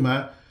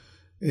Yakima,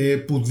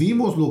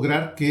 pudimos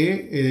lograr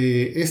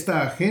que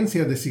esta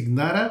agencia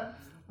designara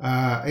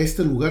a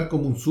este lugar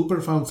como un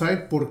Superfund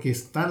Site porque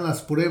están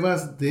las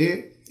pruebas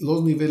de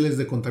los niveles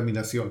de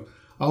contaminación.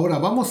 Ahora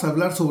vamos a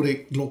hablar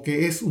sobre lo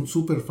que es un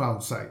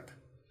Superfund Site.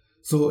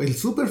 El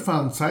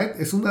Superfund Site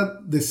es una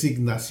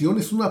designación,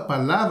 es una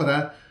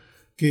palabra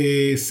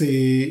que se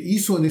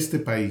hizo en este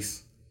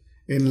país,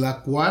 en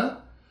la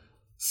cual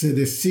se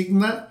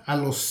designa a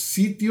los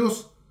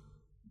sitios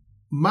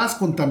más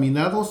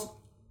contaminados,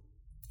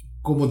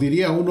 como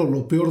diría uno,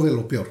 lo peor de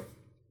lo peor.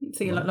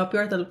 Sí, ¿no? lo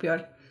peor de lo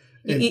peor.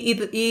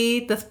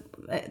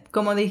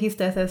 Como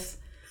dijiste, es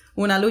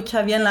una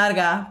lucha bien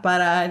larga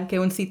para que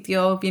un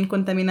sitio bien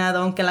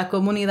contaminado, aunque la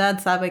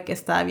comunidad sabe que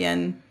está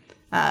bien,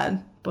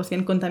 pues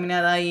bien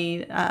contaminada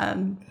y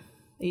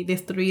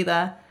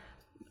destruida,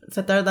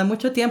 se tarda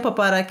mucho tiempo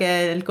para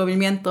que el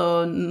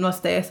gobierno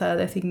nos dé esa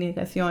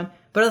designación.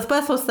 Pero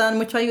después nos dan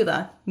mucha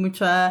ayuda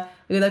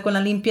con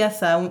la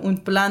limpieza,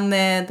 un plan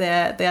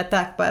de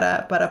ataque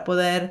para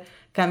poder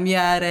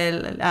cambiar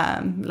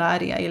la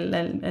área y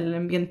el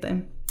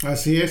ambiente.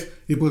 Así es.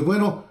 Y pues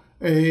bueno,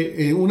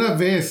 una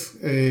vez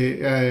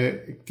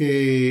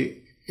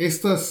que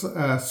estas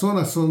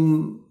zonas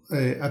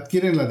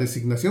adquieren la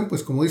designación,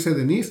 pues como dice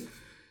Denise,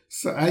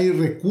 hay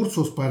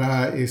recursos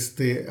para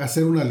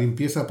hacer una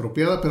limpieza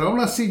apropiada, pero aún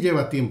así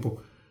lleva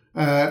tiempo.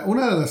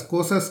 Una de las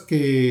cosas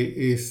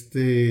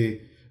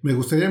que me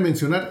gustaría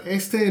mencionar,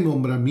 este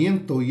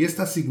nombramiento y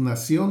esta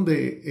asignación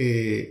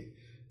de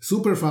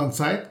Superfund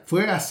Site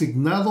fue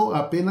asignado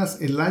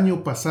apenas el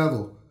año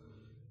pasado.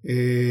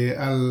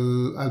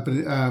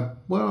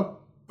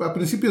 A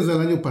principios del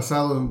año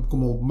pasado,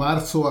 como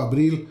marzo,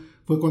 abril,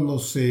 fue cuando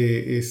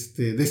se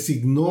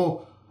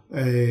designó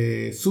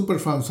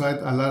Superfund Site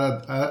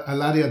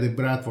al área de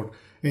Bradford.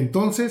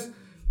 Entonces,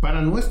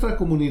 para nuestra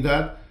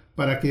comunidad,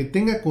 para que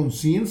tenga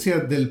conciencia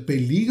del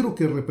peligro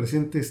que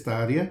representa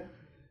esta área,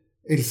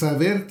 el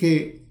saber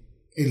que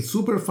el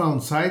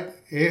Superfund Site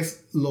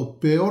es lo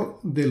peor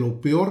de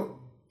lo peor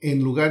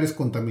en lugares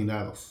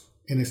contaminados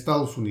en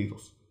Estados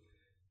Unidos.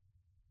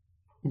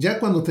 Ya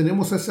cuando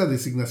tenemos esa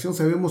designación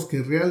sabemos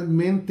que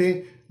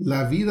realmente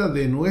la vida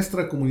de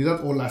nuestra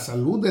comunidad o la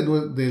salud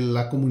de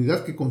la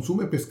comunidad que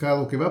consume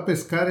pescado, que va a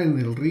pescar en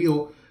el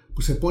río,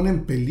 pues se pone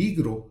en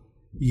peligro,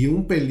 y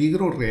un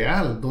peligro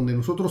real, donde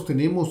nosotros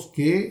tenemos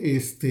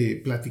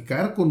que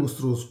platicar con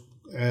nuestras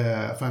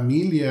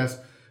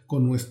familias,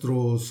 con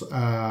nuestros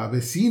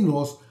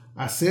vecinos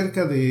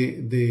acerca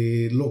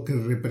de lo que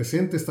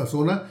representa esta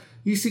zona.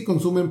 Y si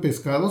consumen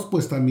pescados,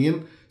 pues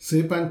también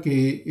sepan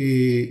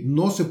que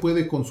no se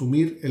puede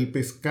consumir el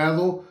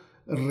pescado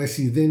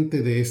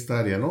residente de esta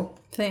área, ¿no?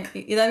 Sí,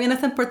 y también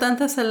es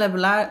importante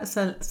celebrar. Es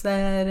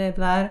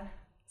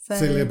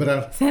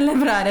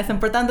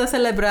importante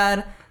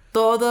celebrar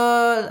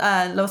todos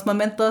los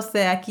momentos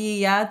de aquí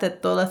y allá, de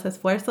todos los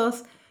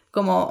esfuerzos,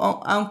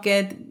 como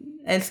aunque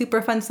el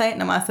Superfund Site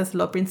nomás es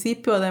lo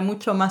principio de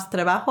mucho más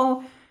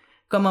trabajo,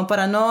 como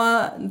para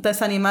no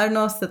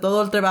desanimarnos de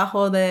todo el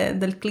trabajo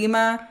del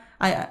clima.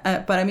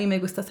 Para mí me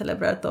gusta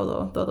celebrar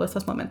todos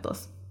esos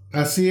momentos.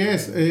 Así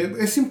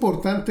es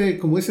importante,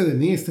 como dice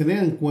Denise,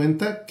 tener en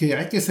cuenta que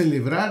hay que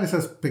celebrar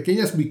esas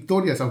pequeñas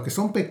victorias, aunque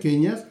son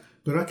pequeñas,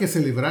 pero hay que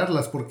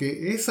celebrarlas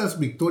porque esas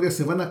victorias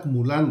se van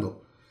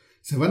acumulando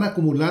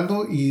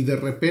y de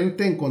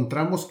repente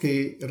encontramos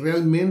que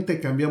realmente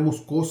cambiamos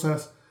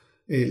cosas,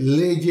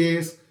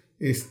 leyes,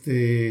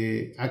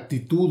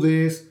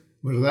 actitudes,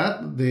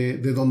 ¿verdad?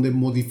 De donde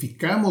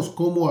modificamos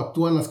cómo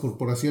actúan las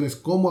corporaciones,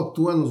 cómo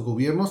actúan los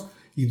gobiernos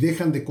y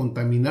dejan de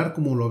contaminar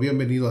como lo habían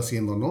venido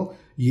haciendo, ¿no?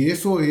 Y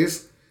eso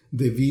es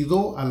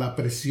debido a la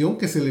presión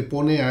que se le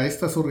pone a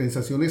estas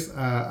organizaciones,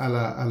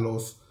 a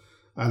los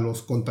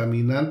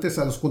contaminantes,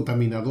 a los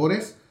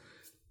contaminadores,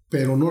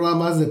 pero no nada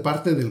más de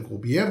parte del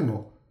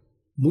gobierno.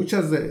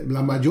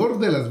 La mayor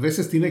de las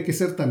veces tiene que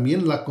ser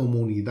también la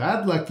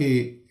comunidad la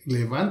que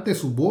levante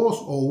su voz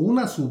o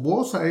una su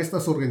voz a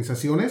estas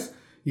organizaciones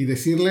y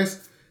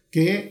decirles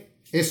que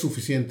es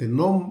suficiente,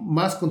 no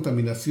más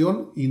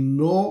contaminación y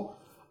no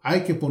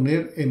hay que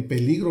poner en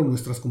peligro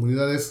nuestras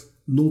comunidades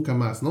nunca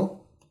más,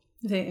 ¿no?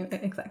 Sí,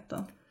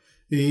 exacto.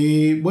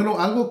 Y bueno,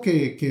 algo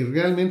que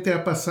realmente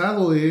ha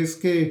pasado es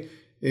que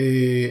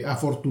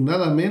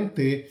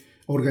afortunadamente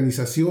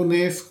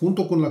organizaciones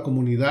junto con la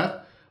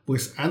comunidad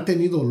pues han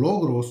tenido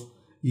logros,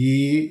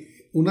 y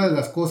una de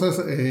las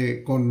cosas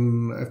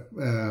con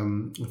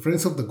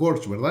Friends of the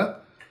Gorge,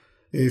 ¿verdad?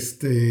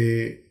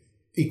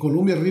 Y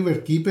Columbia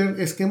River Keeper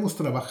es que hemos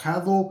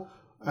trabajado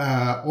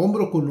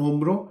hombro con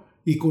hombro,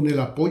 y con el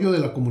apoyo de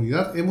la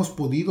comunidad hemos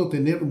podido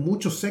tener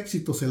muchos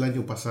éxitos el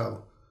año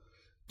pasado.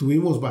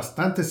 Tuvimos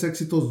bastantes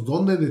éxitos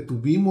donde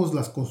detuvimos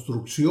las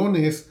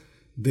construcciones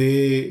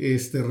de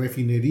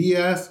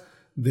refinerías,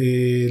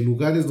 de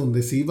lugares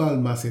donde se iba a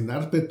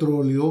almacenar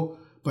petróleo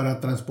para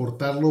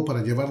transportarlo,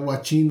 para llevarlo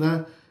a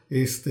China,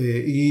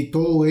 y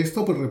todo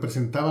esto pues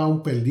representaba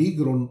un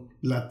peligro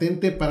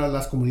latente para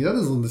las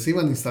comunidades donde se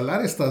iban a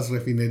instalar estas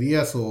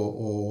refinerías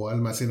o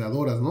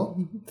almacenadoras, ¿no?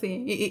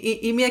 Sí,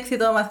 y mi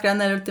éxito más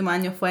grande el último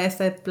año fue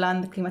ese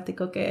plan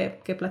climático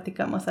que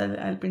platicamos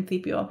al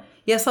principio.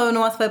 Y eso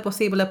no fue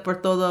posible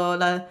por todo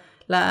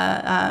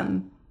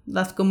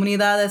las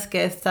comunidades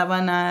que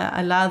estaban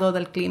al lado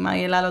del clima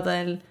y al lado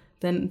del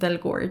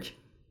gorge.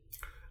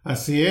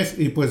 Así es,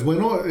 y pues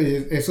bueno,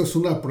 eso es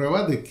una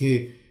prueba de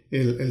que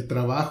el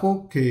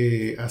trabajo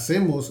que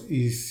hacemos,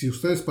 y si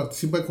ustedes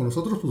participan con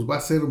nosotros, pues va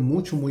a ser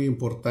muy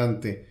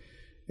importante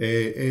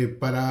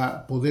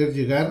para poder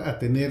llegar a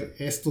tener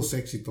estos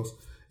éxitos.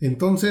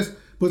 Entonces,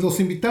 pues los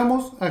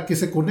invitamos a que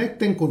se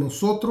conecten con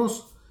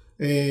nosotros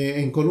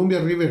en Columbia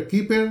River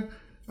Keeper,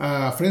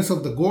 a Friends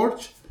of the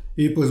Gorge.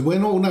 Y pues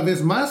bueno, una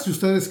vez más, si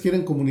ustedes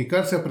quieren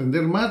comunicarse,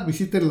 aprender más,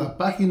 visiten la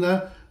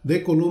página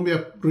de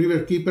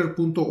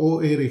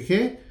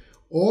columbiariverkeeper.org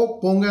o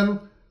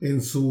pongan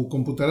en su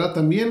computadora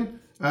también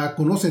a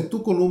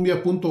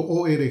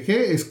conocetucolumbia.org.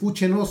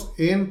 Escúchenos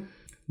en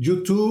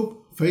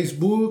YouTube,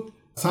 Facebook,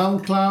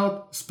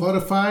 SoundCloud,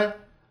 Spotify,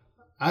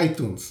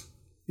 iTunes.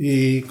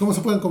 ¿Y cómo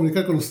se pueden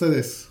comunicar con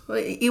ustedes?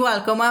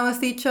 Igual, como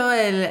hemos dicho,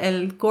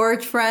 el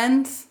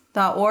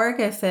gorgefriends.org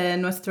es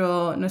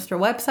nuestro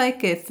website,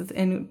 que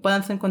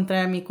pueden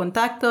encontrar mi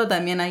contacto.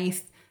 También ahí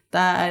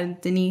está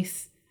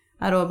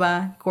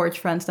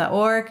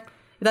Denise@gorgefriends.org.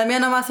 Y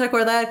también nomás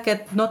recordar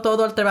que no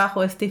todo el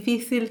trabajo es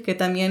difícil, que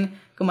también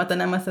como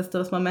tenemos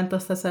estos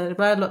momentos de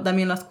celebrarlo,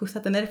 también nos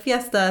gusta tener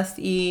fiestas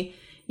y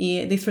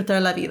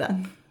disfrutar la vida.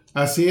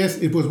 Así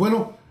es, y pues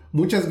bueno,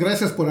 muchas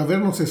gracias por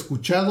habernos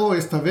escuchado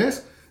esta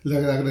vez. Le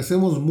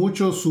agradecemos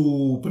mucho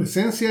su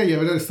presencia y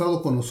haber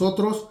estado con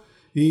nosotros.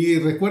 Y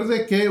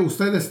recuerde que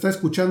usted está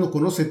escuchando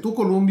Conoce tu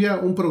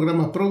Columbia, un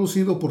programa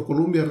producido por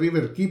Columbia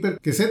River Keeper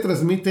que se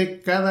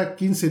transmite cada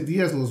 15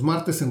 días los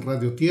martes en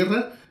Radio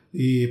Tierra.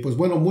 Y pues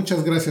bueno,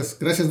 muchas gracias.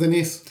 Gracias,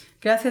 Denise.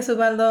 Gracias,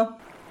 Ubaldo.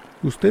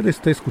 Usted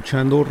está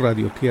escuchando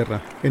Radio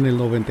Tierra en el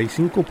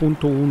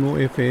 95.1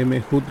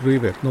 FM Hood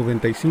River,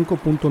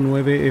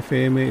 95.9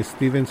 FM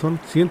Stevenson,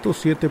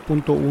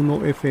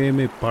 107.1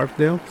 FM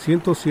Parkdale,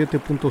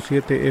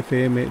 107.7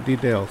 FM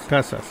Dells,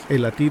 Casas,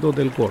 El Latido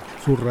del Gorge,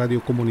 su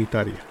radio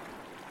comunitaria.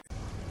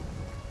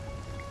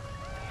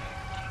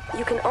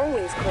 You can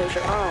always close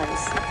your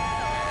eyes,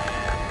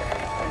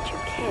 but you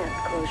can't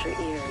close your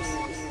ears.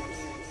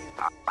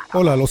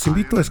 Hola, los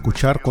invito a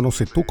escuchar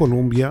Conoce tu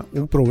Columbia,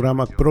 un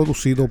programa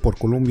producido por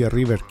Columbia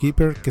River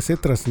Keeper que se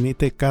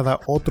transmite cada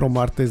otro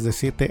martes de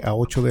 7 a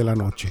 8 de la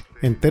noche.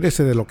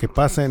 Entérese de lo que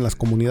pasa en las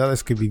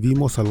comunidades que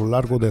vivimos a lo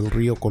largo del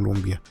río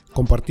Columbia.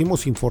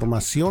 Compartimos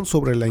información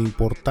sobre la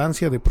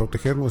importancia de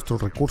proteger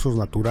nuestros recursos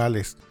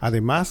naturales.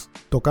 Además,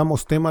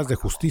 tocamos temas de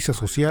justicia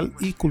social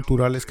y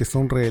culturales que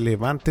son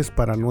relevantes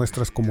para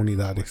nuestras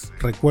comunidades.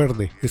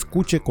 Recuerde,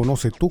 escuche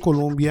Conoce tu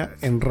Columbia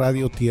en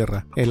Radio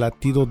Tierra, el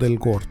latido del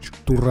Gorge,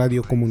 tu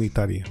radio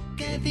comunitaria.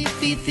 Qué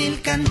difícil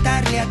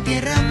cantarle a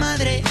tierra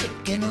madre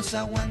que nos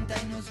aguanta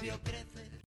y nos vio crecer.